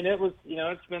 I mean, it was,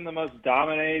 it's been the most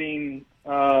dominating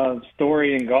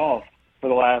story in golf for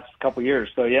the last couple of years.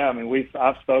 So yeah, I mean,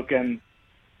 I've spoken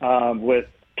with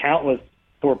countless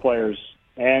tour players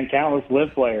and countless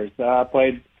live players. I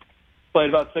played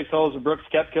about 6 holes with Brooks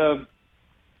Koepka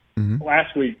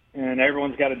last week, and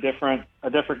everyone's got a different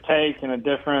take and a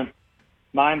different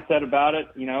mindset about it.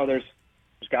 There's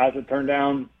guys that turned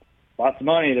down lots of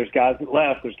money. There's guys that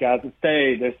left. There's guys that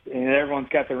stayed. And everyone's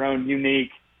got their own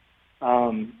unique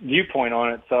viewpoint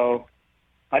on it. So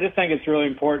I just think it's really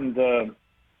important to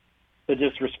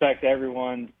just respect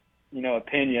everyone's,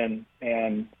 opinion.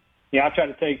 And, I've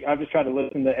just tried to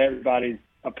listen to everybody's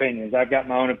opinions. I've got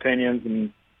my own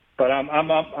opinions, but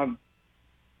I'm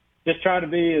just trying to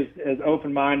be as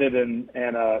open-minded and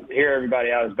hear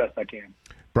everybody out as best I can.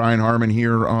 Brian Harman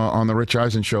here on the Rich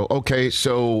Eisen Show. Okay,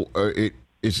 so it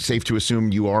is safe to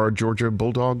assume you are a Georgia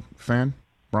Bulldog fan,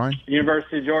 Brian?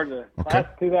 University of Georgia, okay. Class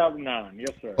 2009, yes,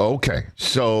 sir. Okay,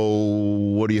 so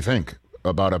what do you think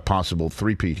about a possible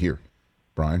three-peat here,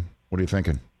 Brian? What are you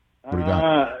thinking? What do you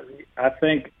got? I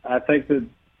think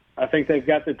they've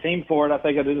got the team for it. I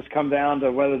think it'll just come down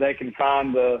to whether they can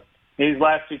find these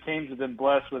last two teams have been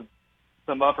blessed with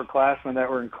some upperclassmen that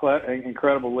were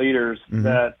incredible leaders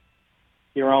that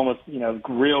you're almost,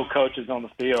 real coaches on the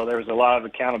field. There was a lot of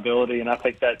accountability, and I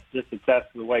think that just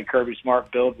attests to the way Kirby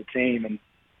Smart builds the team. And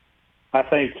I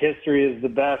think history is the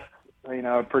best,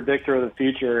 predictor of the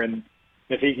future. And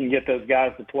if he can get those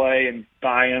guys to play and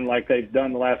buy in like they've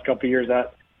done the last couple of years,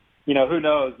 who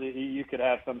knows? You could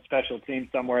have some special team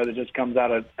somewhere that just comes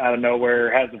out of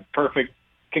nowhere, has a perfect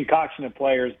concoction of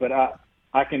players. But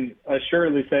I can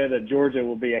assuredly say that Georgia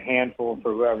will be a handful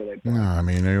for whoever they play. No, I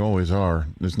mean, they always are.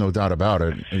 There's no doubt about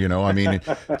it.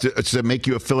 Does it make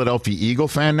you a Philadelphia Eagle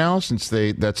fan now, since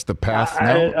that's the path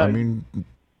now?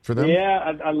 For them.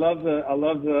 Yeah,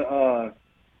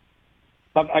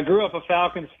 I grew up a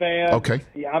Falcons fan. Okay.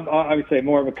 Yeah, I would say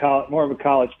more of a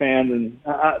college fan,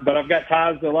 but I've got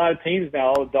ties to a lot of teams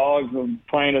now. All the Dogs are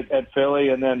playing at Philly,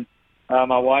 and then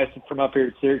my wife's from up here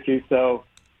at Syracuse, so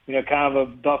kind of a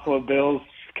Buffalo Bills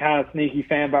kind of sneaky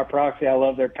fan by proxy. I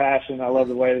love their passion. I love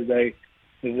the way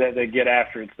that they get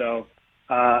after it. So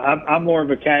I'm more of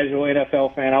a casual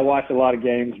NFL fan. I watch a lot of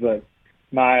games, but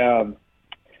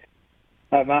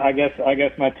I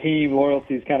guess my team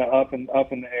loyalty is kind of up in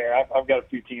the air. I've got a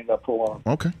few teams I pull on.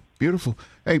 Okay, beautiful.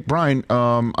 Hey, Brian,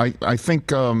 I think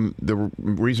the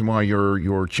reason why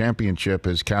your championship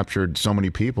has captured so many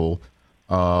people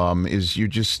is you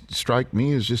just strike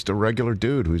me as just a regular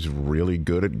dude who's really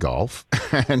good at golf,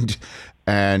 and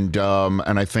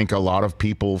I think a lot of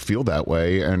people feel that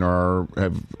way and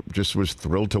was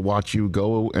thrilled to watch you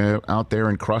go out there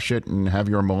and crush it and have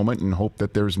your moment and hope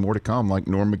that there's more to come. Like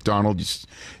Norm Macdonald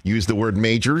used the word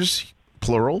majors,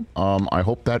 plural. I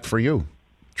hope that for you,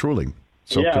 truly.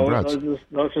 So congrats.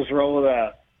 Let's just roll with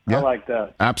that. Yeah, I like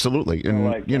that. Absolutely. And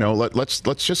let's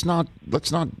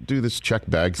not do this check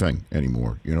bag thing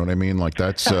anymore. You know what I mean? Like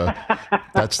that's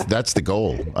the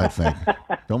goal, I think.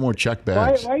 No more check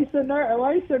bags. Why are you so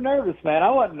nervous, man?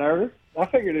 I wasn't nervous. I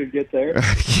figured it'd get there.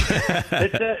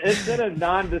 It's in a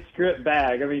nondescript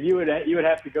bag. I mean, you would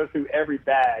have to go through every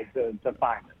bag to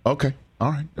find it. Okay. All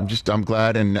right. I'm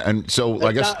glad. And so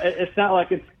I guess it's not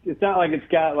like it's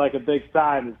got like a big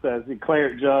sign that says the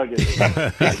claret jug is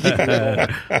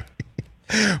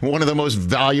one of the most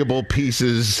valuable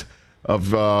pieces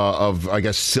of I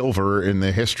guess silver in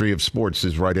the history of sports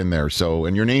is right in there. So,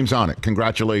 and your name's on it.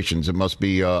 Congratulations. It must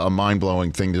be a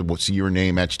mind-blowing thing to see your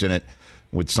name etched in it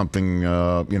with something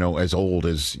as old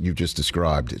as you just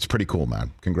described. It's pretty cool,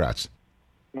 man. Congrats.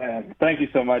 Man, thank you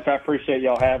so much. I appreciate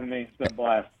y'all having me. It's been a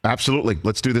blast. Absolutely.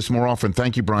 Let's do this more often.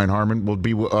 Thank you, Brian Harman. We'll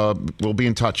be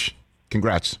in touch.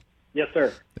 Congrats. Yes,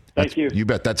 sir. Thank you. You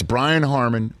bet. That's Brian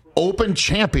Harman, Open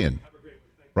champion,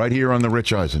 right here on the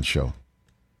Rich Eisen Show.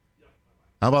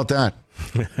 How about that?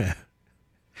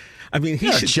 I mean,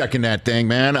 he's checking that thing,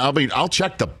 man. I'll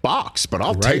check the box, but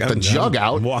I'll take the jug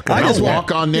out. I'll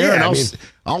walk on there and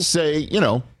I'll say,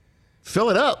 fill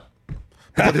it up.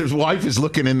 But his wife is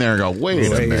looking in there and go, wait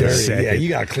a minute. Yeah, you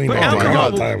got to clean that. Oh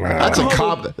my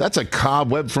God. That's a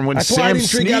cobweb from when Sam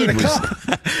Snead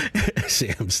was.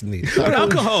 Sam Snead. But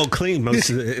alcohol clean most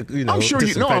of it. I'm sure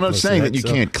you know. I'm not saying that you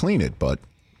can't clean it, but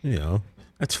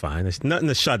that's fine. There's nothing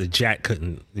a shot of Jack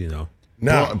couldn't.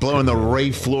 No, blowing the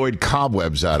Ray Floyd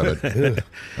cobwebs out of it.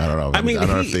 I don't know. I don't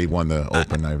know if they won the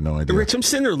Open. I have no idea. Rich, I'm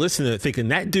sitting there listening to it thinking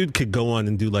that dude could go on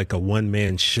and do like a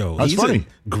one-man show. That's funny.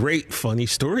 A great, funny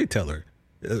storyteller.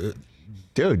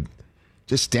 Dude,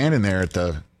 just standing there at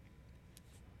the...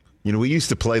 we used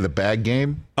to play the bag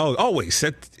game. Oh, always.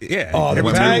 Yeah. Oh, the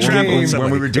bag game. When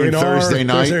we were doing Thursday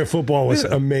night. Thursday football was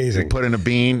amazing. Put in a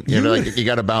bean. You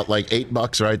got about like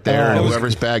 $8 right there. And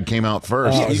whoever's bag came out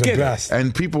first. Oh, it was the best.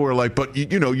 And people were like, but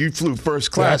you flew first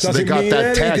class. So they got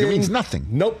that tag. It means nothing.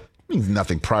 Nope. It means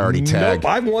nothing. Priority tag. Nope.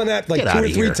 I've won that like 2 or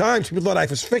 3 times. People thought I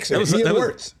was fixing it.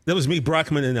 That was me,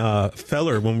 Brockman, and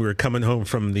Feller when we were coming home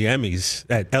from the Emmys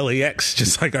at LAX.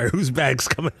 Just like, whose bag's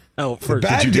coming out first?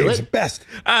 Did you do it? The best.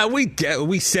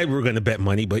 We said we were going to bet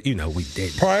money, but we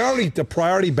did. The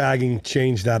priority bagging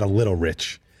changed that a little,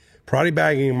 Rich. Priority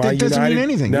bagging in my United. It doesn't mean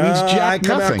anything. It means jack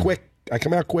nothing. I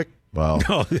come out quick. Well,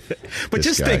 no, but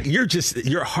just think,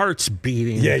 your heart's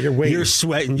beating. Yeah, you're waiting. You're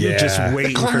sweating. You're just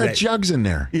waiting for that. The claret jug's in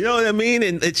there. You know what I mean?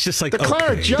 And it's just like, the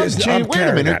claret jug. Wait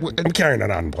a minute. I'm carrying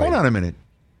that on. Hold on a minute.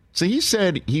 So he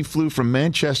said he flew from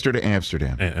Manchester to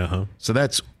Amsterdam. So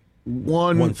that's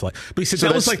one flight. But he said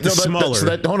that was like the smaller.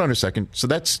 Hold on a second. So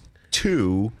that's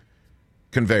 2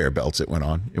 conveyor belts it went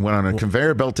on. It went on a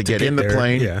conveyor belt to get in the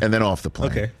plane and then off the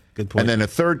plane. Okay, good point. And then a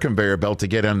 3rd conveyor belt to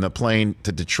get on the plane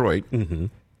to Detroit. Mm-hmm.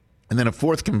 And then a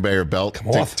 4th conveyor belt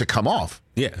to come off.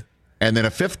 Yeah. And then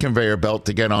a 5th conveyor belt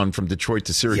to get on from Detroit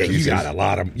to Syracuse. Yeah,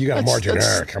 you got a margin of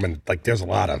error coming. Like there's a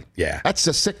lot of That's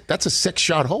a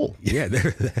 6-shot hole. Yeah,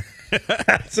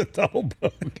 that's a double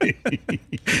bogey.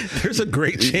 There's a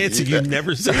great chance that you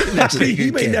never see it next week.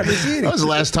 You may never see it. That was the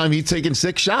last time he'd taken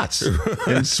 6 shots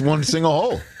in one single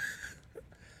hole.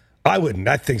 I wouldn't.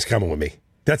 That thing's coming with me.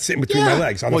 That's sitting between my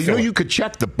legs. Well, you could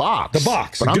check the box. The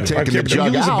box. But I'm taking the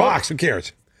jug out. The box. Who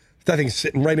cares? That thing's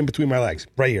sitting right in between my legs,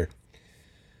 right here.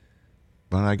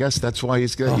 But I guess that's why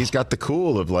he's got the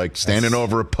cool of like standing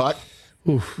over a putt.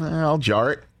 I'll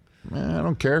jar it. I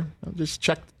don't care. I'll just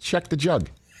check the jug.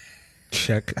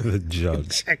 Check the jug.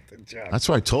 Check the jug. That's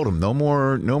why I told him no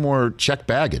more check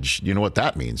baggage. You know what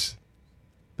that means?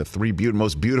 The 3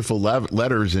 most beautiful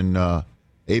letters in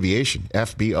aviation,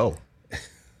 FBO.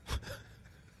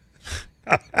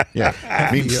 Yeah,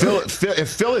 I mean, if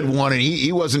Phil had won and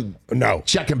he wasn't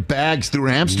checking bags through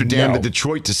Amsterdam to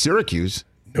Detroit to Syracuse.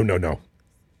 No.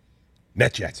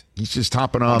 NetJets. He's just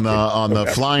hopping on the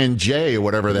Flying J or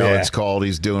whatever the hell it's called.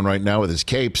 He's doing right now with his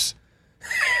capes.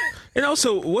 And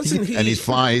also, wasn't he? And he's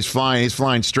flying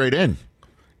straight in.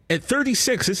 At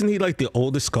 36, isn't he like the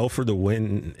oldest golfer to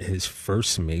win his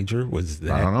first major? Was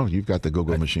that? I don't know. You've got the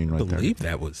Google machine right there. I believe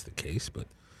that was the case, but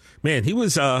man, he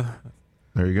was. There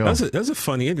you go. That was a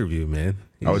funny interview, man.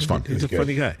 That was fun. He's a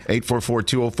funny guy.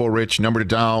 844-204-RICH, number to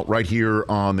dial right here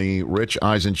on the Rich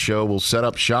Eisen Show. We'll set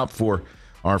up shop for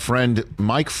our friend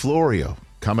Mike Florio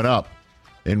coming up.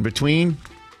 In between,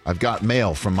 I've got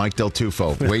mail from Mike Del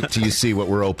Tufo. Wait till you see what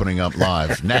we're opening up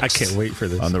live next. I can't wait for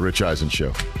this. On the Rich Eisen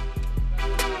Show.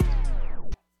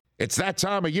 It's that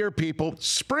time of year, people.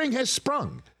 Spring has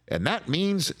sprung, and that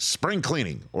means spring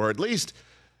cleaning, or at least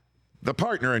the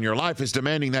partner in your life is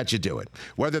demanding that you do it.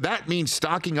 Whether that means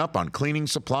stocking up on cleaning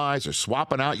supplies or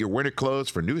swapping out your winter clothes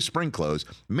for new spring clothes,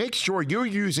 make sure you're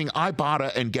using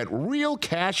Ibotta and get real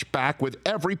cash back with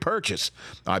every purchase.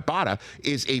 Ibotta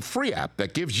is a free app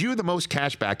that gives you the most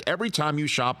cash back every time you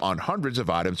shop on hundreds of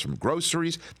items, from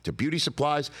groceries to beauty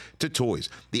supplies to toys.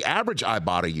 The average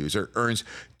Ibotta user earns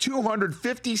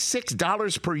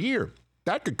 $256 per year.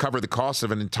 That could cover the cost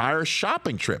of an entire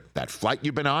shopping trip, that flight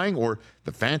you've been eyeing, or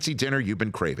the fancy dinner you've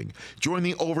been craving. Join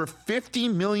the over 50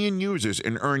 million users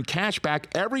and earn cash back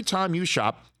every time you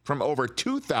shop from over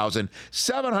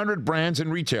 2,700 brands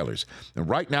and retailers. And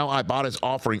right now, Ibotta is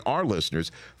offering our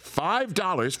listeners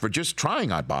 $5 for just trying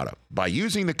Ibotta by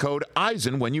using the code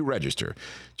EISEN when you register.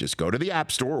 Just go to the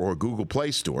App Store or Google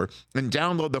Play Store and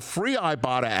download the free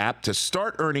Ibotta app to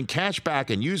start earning cash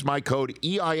back and use my code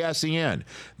EISEN.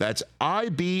 That's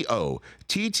IBOTTA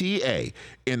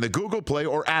in the Google Play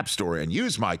or App Store and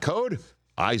use my code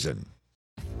EISEN.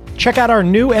 Check out our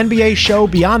new NBA show,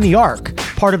 Beyond the Arc,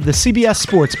 part of the CBS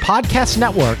Sports Podcast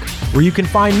Network, where you can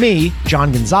find me,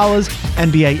 John Gonzalez,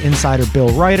 NBA insider Bill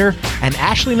Ryder, and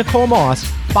Ashley Nicole Moss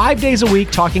 5 days a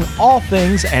week talking all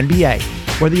things NBA.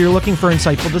 Whether you're looking for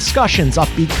insightful discussions,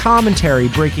 upbeat commentary,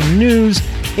 breaking news,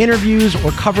 interviews,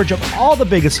 or coverage of all the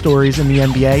biggest stories in the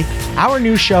NBA, our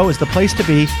new show is the place to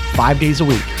be 5 days a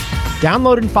week.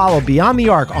 Download and follow Beyond the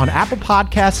Arc on Apple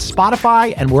Podcasts,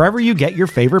 Spotify, and wherever you get your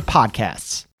favorite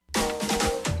podcasts.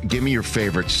 Give me your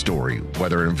favorite story,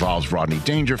 whether it involves Rodney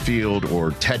Dangerfield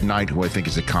or Ted Knight, who I think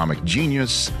is a comic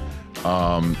genius.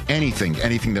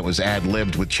 Anything that was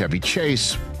ad-libbed with Chevy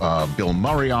Chase, Bill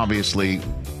Murray, obviously.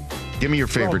 Give me your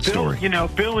favorite story. You know,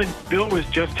 Bill was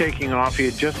just taking off. He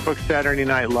had just booked Saturday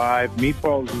Night Live.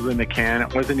 Meatballs was in the can.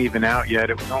 It wasn't even out yet.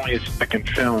 It was only his second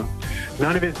film.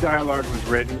 None of his dialogue was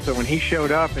written. So when he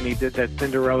showed up and he did that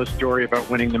Cinderella story about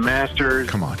winning the Masters,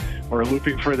 or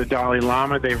looping for the Dalai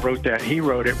Lama, they wrote that. He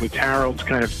wrote it with Harold's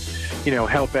kind of,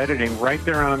 help editing right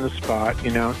there on the spot.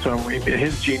 So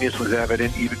his genius was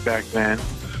evident even back then.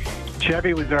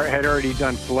 Chevy had already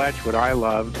done Fletch, which I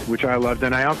loved,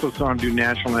 and I also saw him do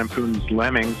National Lampoon's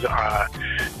Lemmings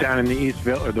down in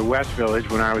the West Village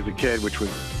when I was a kid, which was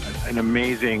an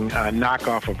amazing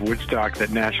knockoff of Woodstock that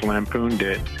National Lampoon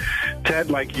did.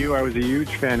 Ted, like you, I was a huge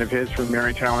fan of his from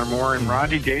Mary Tyler Moore, and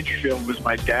Rodney Dangerfield was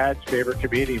my dad's favorite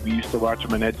comedian. We used to watch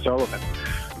him on Ed Sullivan.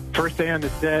 First day on the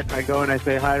set, I go and I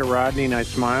say hi to Rodney, and I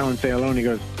smile and say hello, and he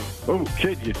goes, "Oh,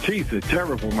 kid, your teeth are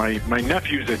terrible. My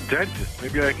nephew's a dentist.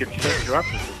 Maybe I can set you up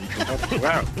with him. He can help you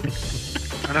out."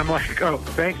 And I'm like, "Oh,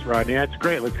 thanks, Rodney. That's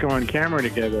great. Let's go on camera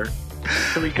together."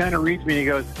 So he kind of reads me and he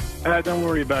goes, Don't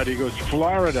worry about it. He goes,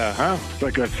 Florida, huh? It's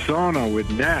like a sauna with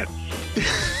gnats.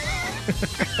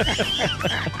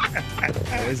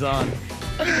 Always on.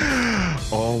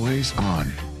 Always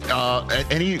on.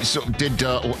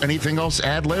 Anything else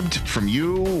ad-libbed from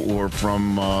you or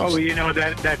from?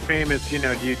 That famous, do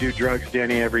you do drugs,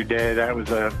 Denny, every day? That was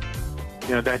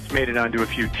that's made it onto a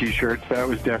few T-shirts. That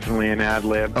was definitely an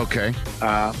ad-lib. Okay.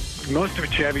 Most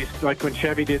of Chevy's, like when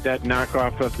Chevy did that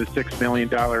knockoff of the $6 Million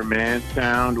Man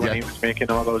sound when he was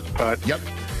making all those putts. Yep.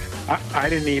 I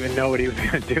didn't even know what he was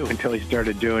going to do until he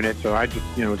started doing it. So I just,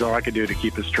 it was all I could do to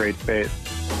keep a straight face.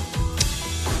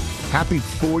 Happy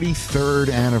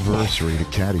 43rd anniversary to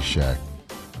Caddyshack.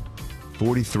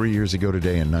 43 years ago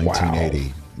today in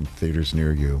 1980 in theaters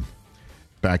near you.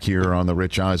 Back here on the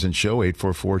Rich Eisen Show,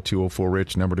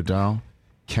 844-204-RICH, number to dial.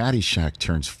 Caddyshack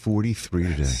turns 43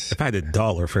 today. If I had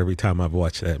 $1 for every time I've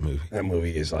watched that movie. That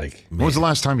movie is like... When was the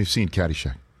last time you've seen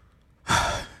Caddyshack?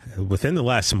 Within the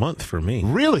last month for me.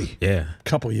 Really? Yeah.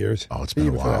 Couple years. Oh, it's been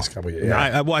a while. The last couple years. No,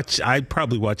 Yeah. I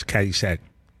probably watch Caddyshack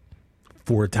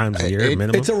 4 times a year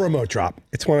minimum. It's a remote drop.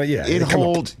 It's one of It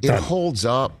holds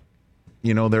up.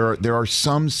 There are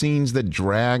some scenes that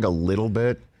drag a little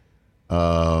bit.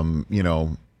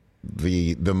 The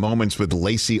moments with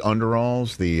lacy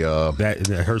underalls,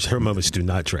 her moments do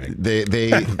not drag.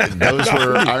 Those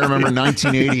were. I remember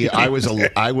 1980. I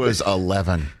was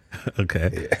 11.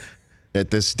 Okay. At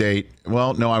this date,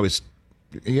 at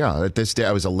this day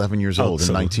I was 11 years old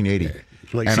in 1980.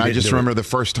 And I just remember the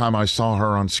first time I saw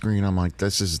her on screen, I'm like,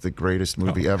 this is the greatest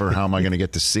movie ever. How am I going to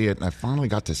get to see it? And I finally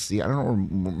got to see it. I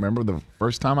don't remember the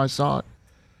first time I saw it.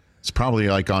 It's probably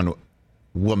like on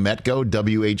Wametco,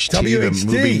 WHT, the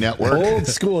movie network. Old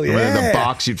school, yeah. In the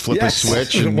box, you'd flip a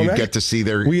switch and you'd get to see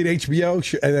their... We had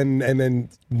HBO, and then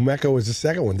Wametco was the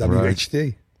second one, WHT.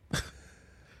 Right.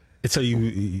 So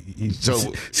you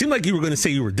seemed like you were going to say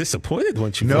you were disappointed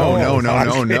once you.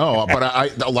 No.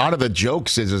 But a lot of the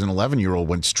jokes as an 11-year-old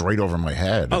went straight over my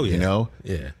head. Oh yeah,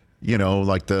 yeah.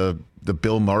 Like the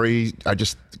Bill Murray,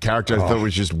 character I thought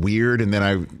was just weird, and then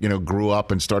I grew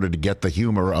up and started to get the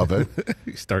humor of it.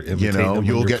 You start imitating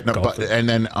you'll get and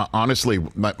then honestly,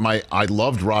 I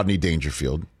loved Rodney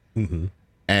Dangerfield,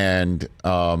 and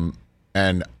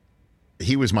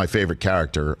he was my favorite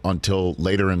character until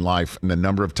later in life, and the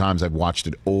number of times I've watched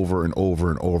it over and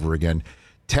over and over again.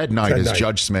 Ted Knight as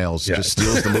Judge Smales just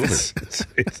steals the movie.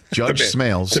 Judge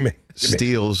Smales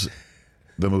steals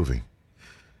the movie.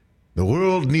 The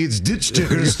world needs ditch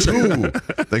stickers too.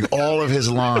 Like all of his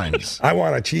lines. I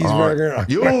want a cheeseburger.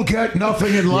 You'll get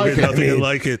nothing and like it. Nothing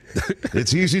like it.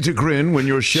 It's easy to grin when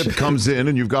your ship comes in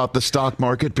and you've got the stock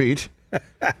market beat.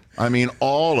 I mean,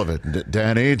 all of it.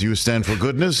 Danny, do you stand for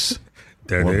goodness?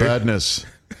 Or badness?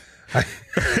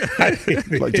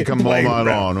 Like to come on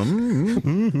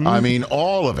on. I mean,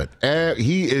 all of it.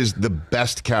 He is the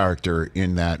best character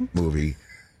in that movie.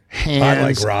 Hands I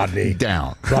like Rodney.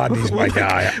 Down. Rodney's my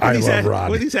guy. I love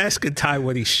Rodney. When he's asking Ty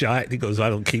what he shot, he goes, I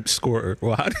don't keep score.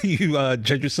 Well, how do you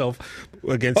judge yourself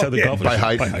against other golfers? By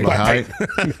height.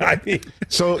 I mean,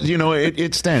 so,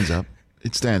 it stands up.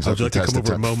 It stands up. Would you like to come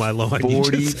over and mow my lawn?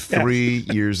 43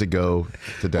 years ago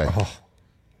today.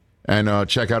 And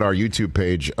check out our YouTube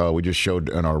page. We just showed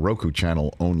in our Roku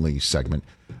channel only segment.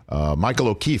 Michael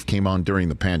O'Keefe came on during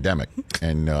the pandemic,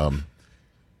 and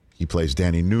he plays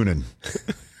Danny Noonan.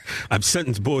 I've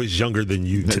sentenced boys younger than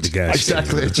you to the gas.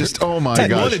 Exactly. It's just, oh my gosh. I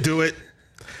didn't want to do it.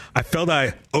 I felt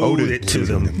I owed it to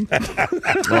them.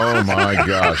 Oh my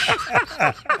gosh.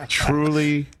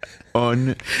 Truly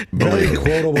unbelievable. Very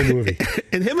quotable movie.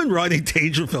 And him and Rodney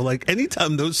Dangerfield, like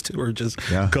anytime those two are just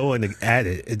going at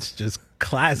it, it's just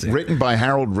classic. Written by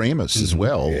Harold Ramis as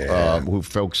well, who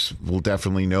folks will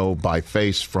definitely know by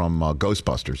face from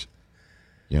Ghostbusters.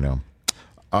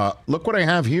 Look what I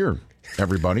have here,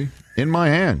 everybody, in my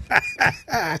hand.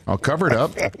 I'll cover it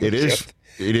up. It is,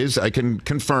 I can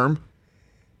confirm,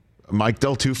 Mike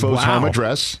Del Tufo's home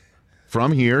address.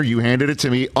 From here, you handed it to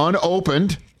me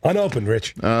unopened. Unopened,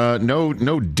 Rich.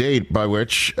 No date by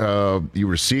which you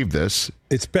received this.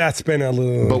 It's been a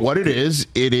little... But what it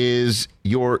is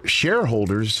your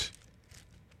shareholders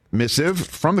missive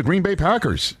from the Green Bay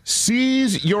Packers.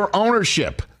 Seize your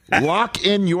ownership. Lock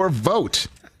in your vote.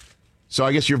 So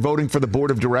I guess you're voting for the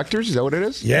board of directors? Is that what it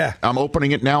is? Yeah. I'm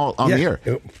opening it now on the air.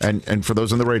 And for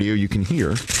those on the radio, you can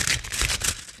hear.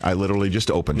 I literally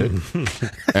just opened it.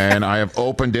 And I have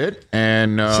opened it.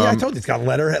 And see, I told you, it's got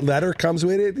letter comes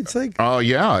with it. It's like... Oh,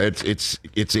 yeah. It's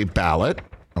a ballot.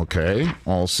 Okay.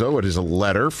 Also, it is a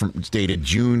letter it's dated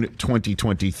June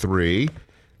 2023.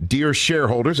 Dear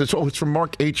shareholders, it's from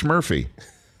Mark H. Murphy.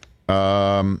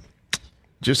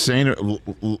 Just saying,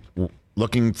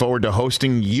 looking forward to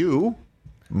hosting you,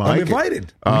 Mike. I'm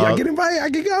invited. I get invited. I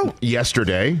can go.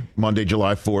 Yesterday, Monday,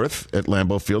 July 4th at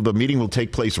Lambeau Field. The meeting will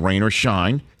take place rain or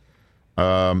shine.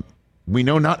 We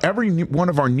know not every one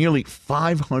of our nearly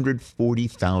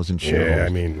 540,000 shareholders. Yeah, I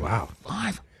mean, wow.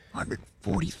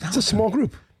 540,000. That's a small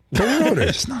group.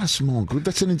 It's not a small group.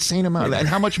 That's an insane amount. And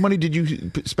how much money did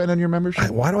you spend on your membership?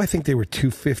 Why do I think they were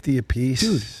 $250 a piece?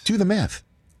 Dude, do the math.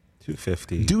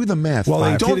 $250. Do the math.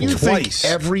 Well, don't you twice.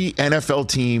 think every NFL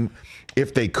team,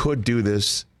 if they could do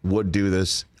this, would do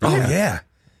this? Oh, yeah.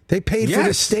 They paid for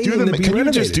the stadium to be Can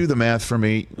renovated. you just do the math for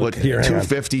me? What Here, hang on.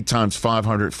 250 times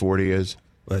 540 is?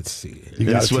 Let's see.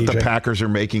 That's what the Packers are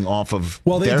making off of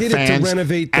Well, they their did fans it to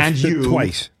renovate the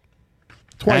twice.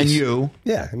 Twice. And you.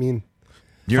 Yeah, I mean.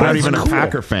 You're not even a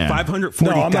Packer fan.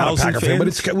 540,000 No, I'm not a Packer fan,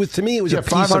 but fans? to me it was a piece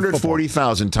of football.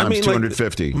 540,000 times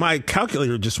 250. My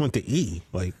calculator just went to E.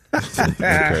 Like,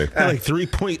 Okay. like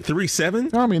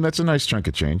 3.37? I mean, that's a nice chunk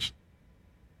of change.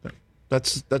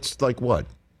 That's like what?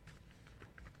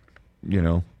 You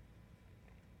know?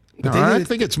 No, I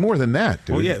think it's more than that,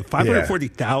 dude. Well, yeah,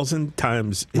 540,000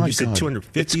 times, and My you said God. $250.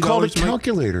 It's called a Mike?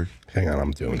 calculator. Hang on,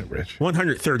 I'm doing it, Rich.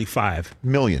 135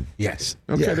 million. Yes.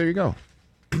 Okay, Yeah. there you go.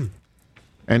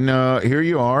 And here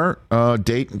you are,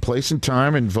 date and place and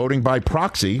time, and voting by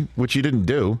proxy, which you didn't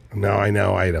do. No, I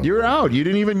know, I don't. You're out. You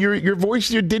didn't even your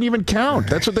voice. You didn't even count.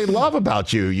 That's what they love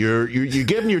about you. You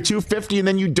give them your 250, and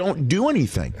then you don't do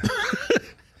anything.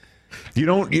 You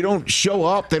don't show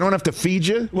up. They don't have to feed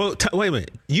you. Well, wait a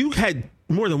minute. You had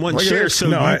more than one Look at share, this. so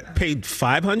No, you I- paid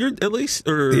 500 at least?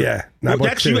 Or Yeah. Well, Not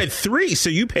actually, two. you had 3, so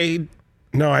you paid.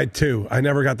 No, I had 2. I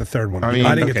never got the third one. I mean,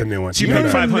 didn't get okay. the new one. So you You paid don't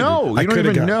even 500. know. I You don't could've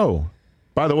even got- know.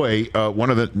 By the way, one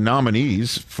of the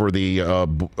nominees for the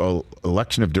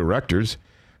election of directors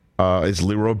is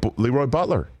Leroy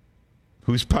Butler,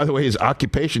 who's, by the way, his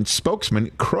occupation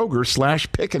spokesman,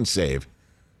 Kroger/Pick and Save.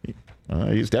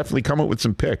 He's definitely come up with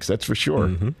some picks, that's for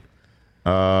sure.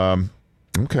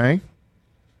 Okay.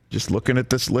 Just looking at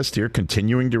this list here,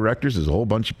 continuing directors, there's a whole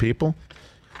bunch of people.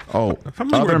 Oh, I'm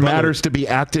Leroy other Butler. matters to be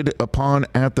acted upon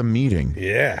at the meeting.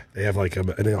 Yeah, they have like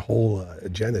a whole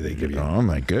agenda they give you. Oh,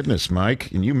 my goodness,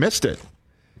 Mike. And you missed it.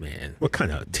 Man, what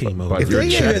kind of team But over your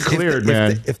check cleared,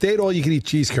 man. If they had all you could eat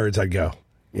cheese curds, I'd go.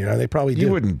 You know, they probably do.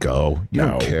 You wouldn't go. You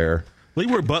don't care.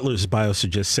 Leroy Butler's bio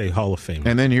should just say Hall of Fame.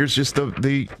 And then here's just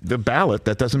the ballot.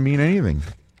 That doesn't mean anything.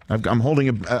 I'm holding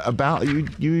a ballot.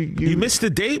 You missed the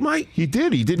date, Mike? He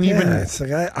did. He didn't Yeah, even. it's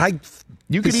like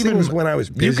You could this even was when I was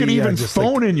busy. You could I even just,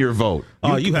 phone in your vote.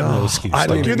 Oh, you have no excuse. I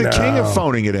don't You're the even king know. of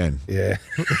phoning it in. Yeah.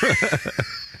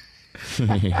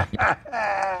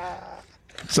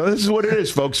 So this is what it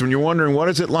is, folks. When you're wondering what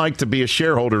is it like to be a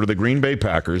shareholder of the Green Bay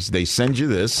Packers, they send you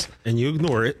this, and you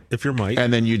ignore it if you're Mike,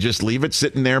 and then you just leave it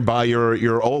sitting there by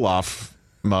your Olaf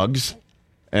mugs,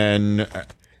 and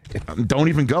don't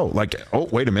even go. Like, oh,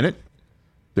 wait a minute.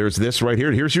 There's this right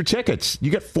here. Here's your tickets. You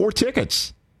get 4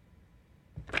 tickets.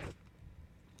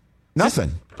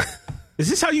 Nothing. Is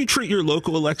this how you treat your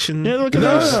local election? Yeah, look at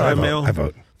No, this. no, I mail? I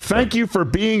vote. Thank you for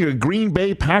being a Green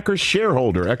Bay Packers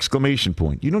shareholder! Exclamation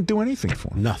point. You don't do anything for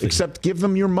them. Nothing. Except give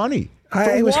them your money.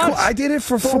 It was what? cool. I did it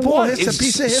for football. what? It's a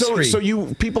piece of history. So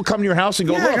you people come to your house and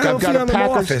go, yeah, look, I've got a in the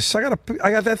Packers. office.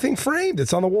 I got that thing framed.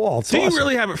 It's on the wall. It's Do you awesome.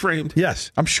 really have it framed?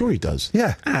 Yes. I'm sure he does.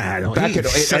 Yeah. I don't Back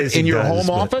in your home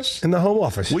office? In the home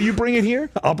office. Will you bring it here?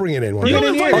 I'll bring it in. You don't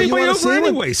invite anybody wanna see over it?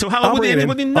 anyway, so how I'll would bring it in.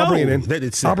 anybody know I'll bring it in. that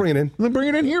it's I'll bring it in. Then bring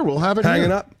it in here. We'll have it Hanging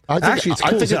here. up. I think, Actually, it's cool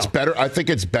I think as it's hell. better. I think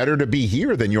it's better to be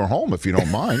here than your home, if you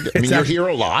don't mind. I mean, you're actually- here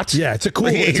a lot. Yeah, it's a cool.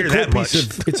 I can't It's a hear cool that piece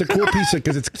much. of. It's a cool piece of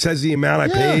because it says the amount I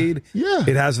Yeah, paid. yeah.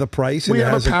 It has the price. We and it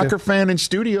have has a Packer fan in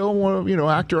studio,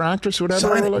 actor, actress, whatever.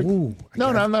 Sign We're it. like, Ooh,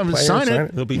 no, player, sign sign it. it.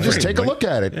 It'll be Just free, take a Mike. look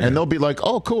at it, and they'll be like,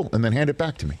 "Oh, cool," and then hand it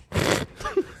back to me.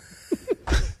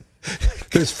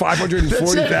 There's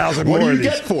 540,000 That's it. more. What do of you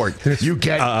these. get for it? You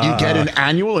get an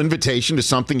annual invitation to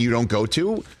something you don't go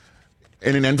to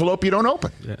in an envelope you don't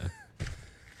open. Yeah.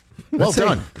 Well Let's see.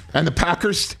 done. And the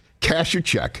Packers cash your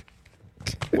check.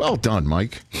 Well done,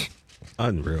 Mike.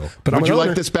 Unreal. But Would I'm you an like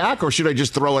owner. this back, or should I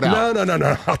just throw it out?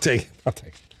 No. I'll take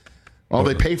it. Oh,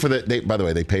 they pay for the. By the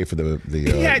way, they pay for the.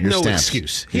 He had your no stamps.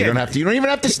 excuse. You don't have to. You don't even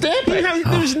have to stamp it.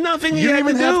 There's nothing You you don't have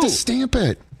even to have do. to stamp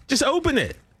it. Just open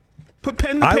it. Put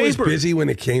pen to I paper. was busy when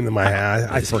it came to my hand.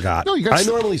 I forgot. No, you got I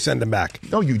normally send them back.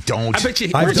 No, you don't. I bet you.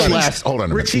 I've Richie's, done last- hold on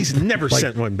a minute. Richie's never Like,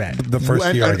 sent one back. The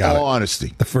first year I in got all it.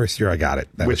 honesty, The first year I got it.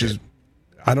 That which was is, it.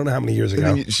 I don't know how many years and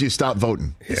ago. then you stopped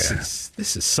voting. This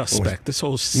is suspect. This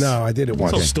whole No, I did it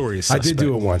once. This whole story is I suspect. did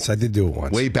do it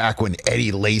once. Way back when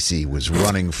Eddie Lacy was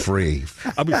running free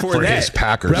Before for that, his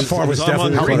Packers. Brett Favre was I'm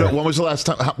definitely on the the winner. When was the last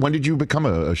time? When did you become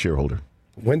a shareholder?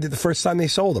 When did the first time they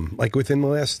sold them? Like within the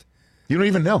last You don't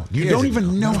even know. You don't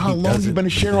even know how long you've been a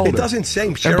shareholder. It doesn't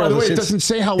say shareholder. And by the way, it doesn't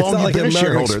say how long you've been a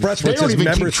shareholder. They don't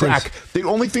even keep track. The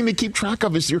only thing they keep track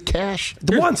of is your cash.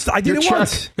 I did it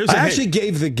once. I actually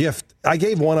gave the gift. I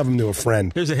gave one of them to a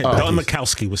friend. Here's a hint. Don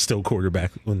Mikowski was still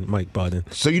quarterback when Mike bought in.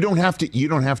 So you don't have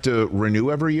to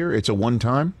renew every year? It's a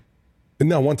one-time?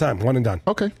 No, one time. One and done.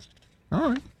 Okay.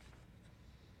 All right.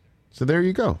 So there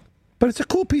you go. But it's a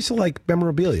cool piece of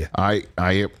memorabilia.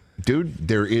 Dude,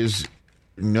 there is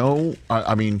no,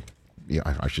 I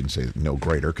shouldn't say no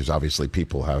greater because obviously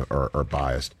people are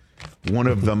biased. One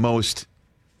of the most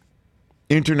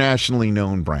internationally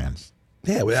known brands.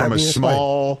 Yeah, from a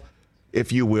small,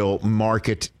 if you will,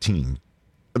 market team,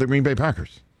 the Green Bay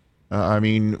Packers.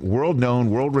 World known,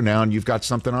 world renowned. You've got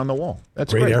something on the wall.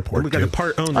 That's great. Airport. We got a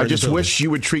part owner. I just wish you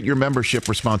would treat your membership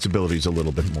responsibilities a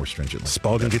little bit more stringently.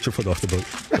 Spalding, get your foot off the boat.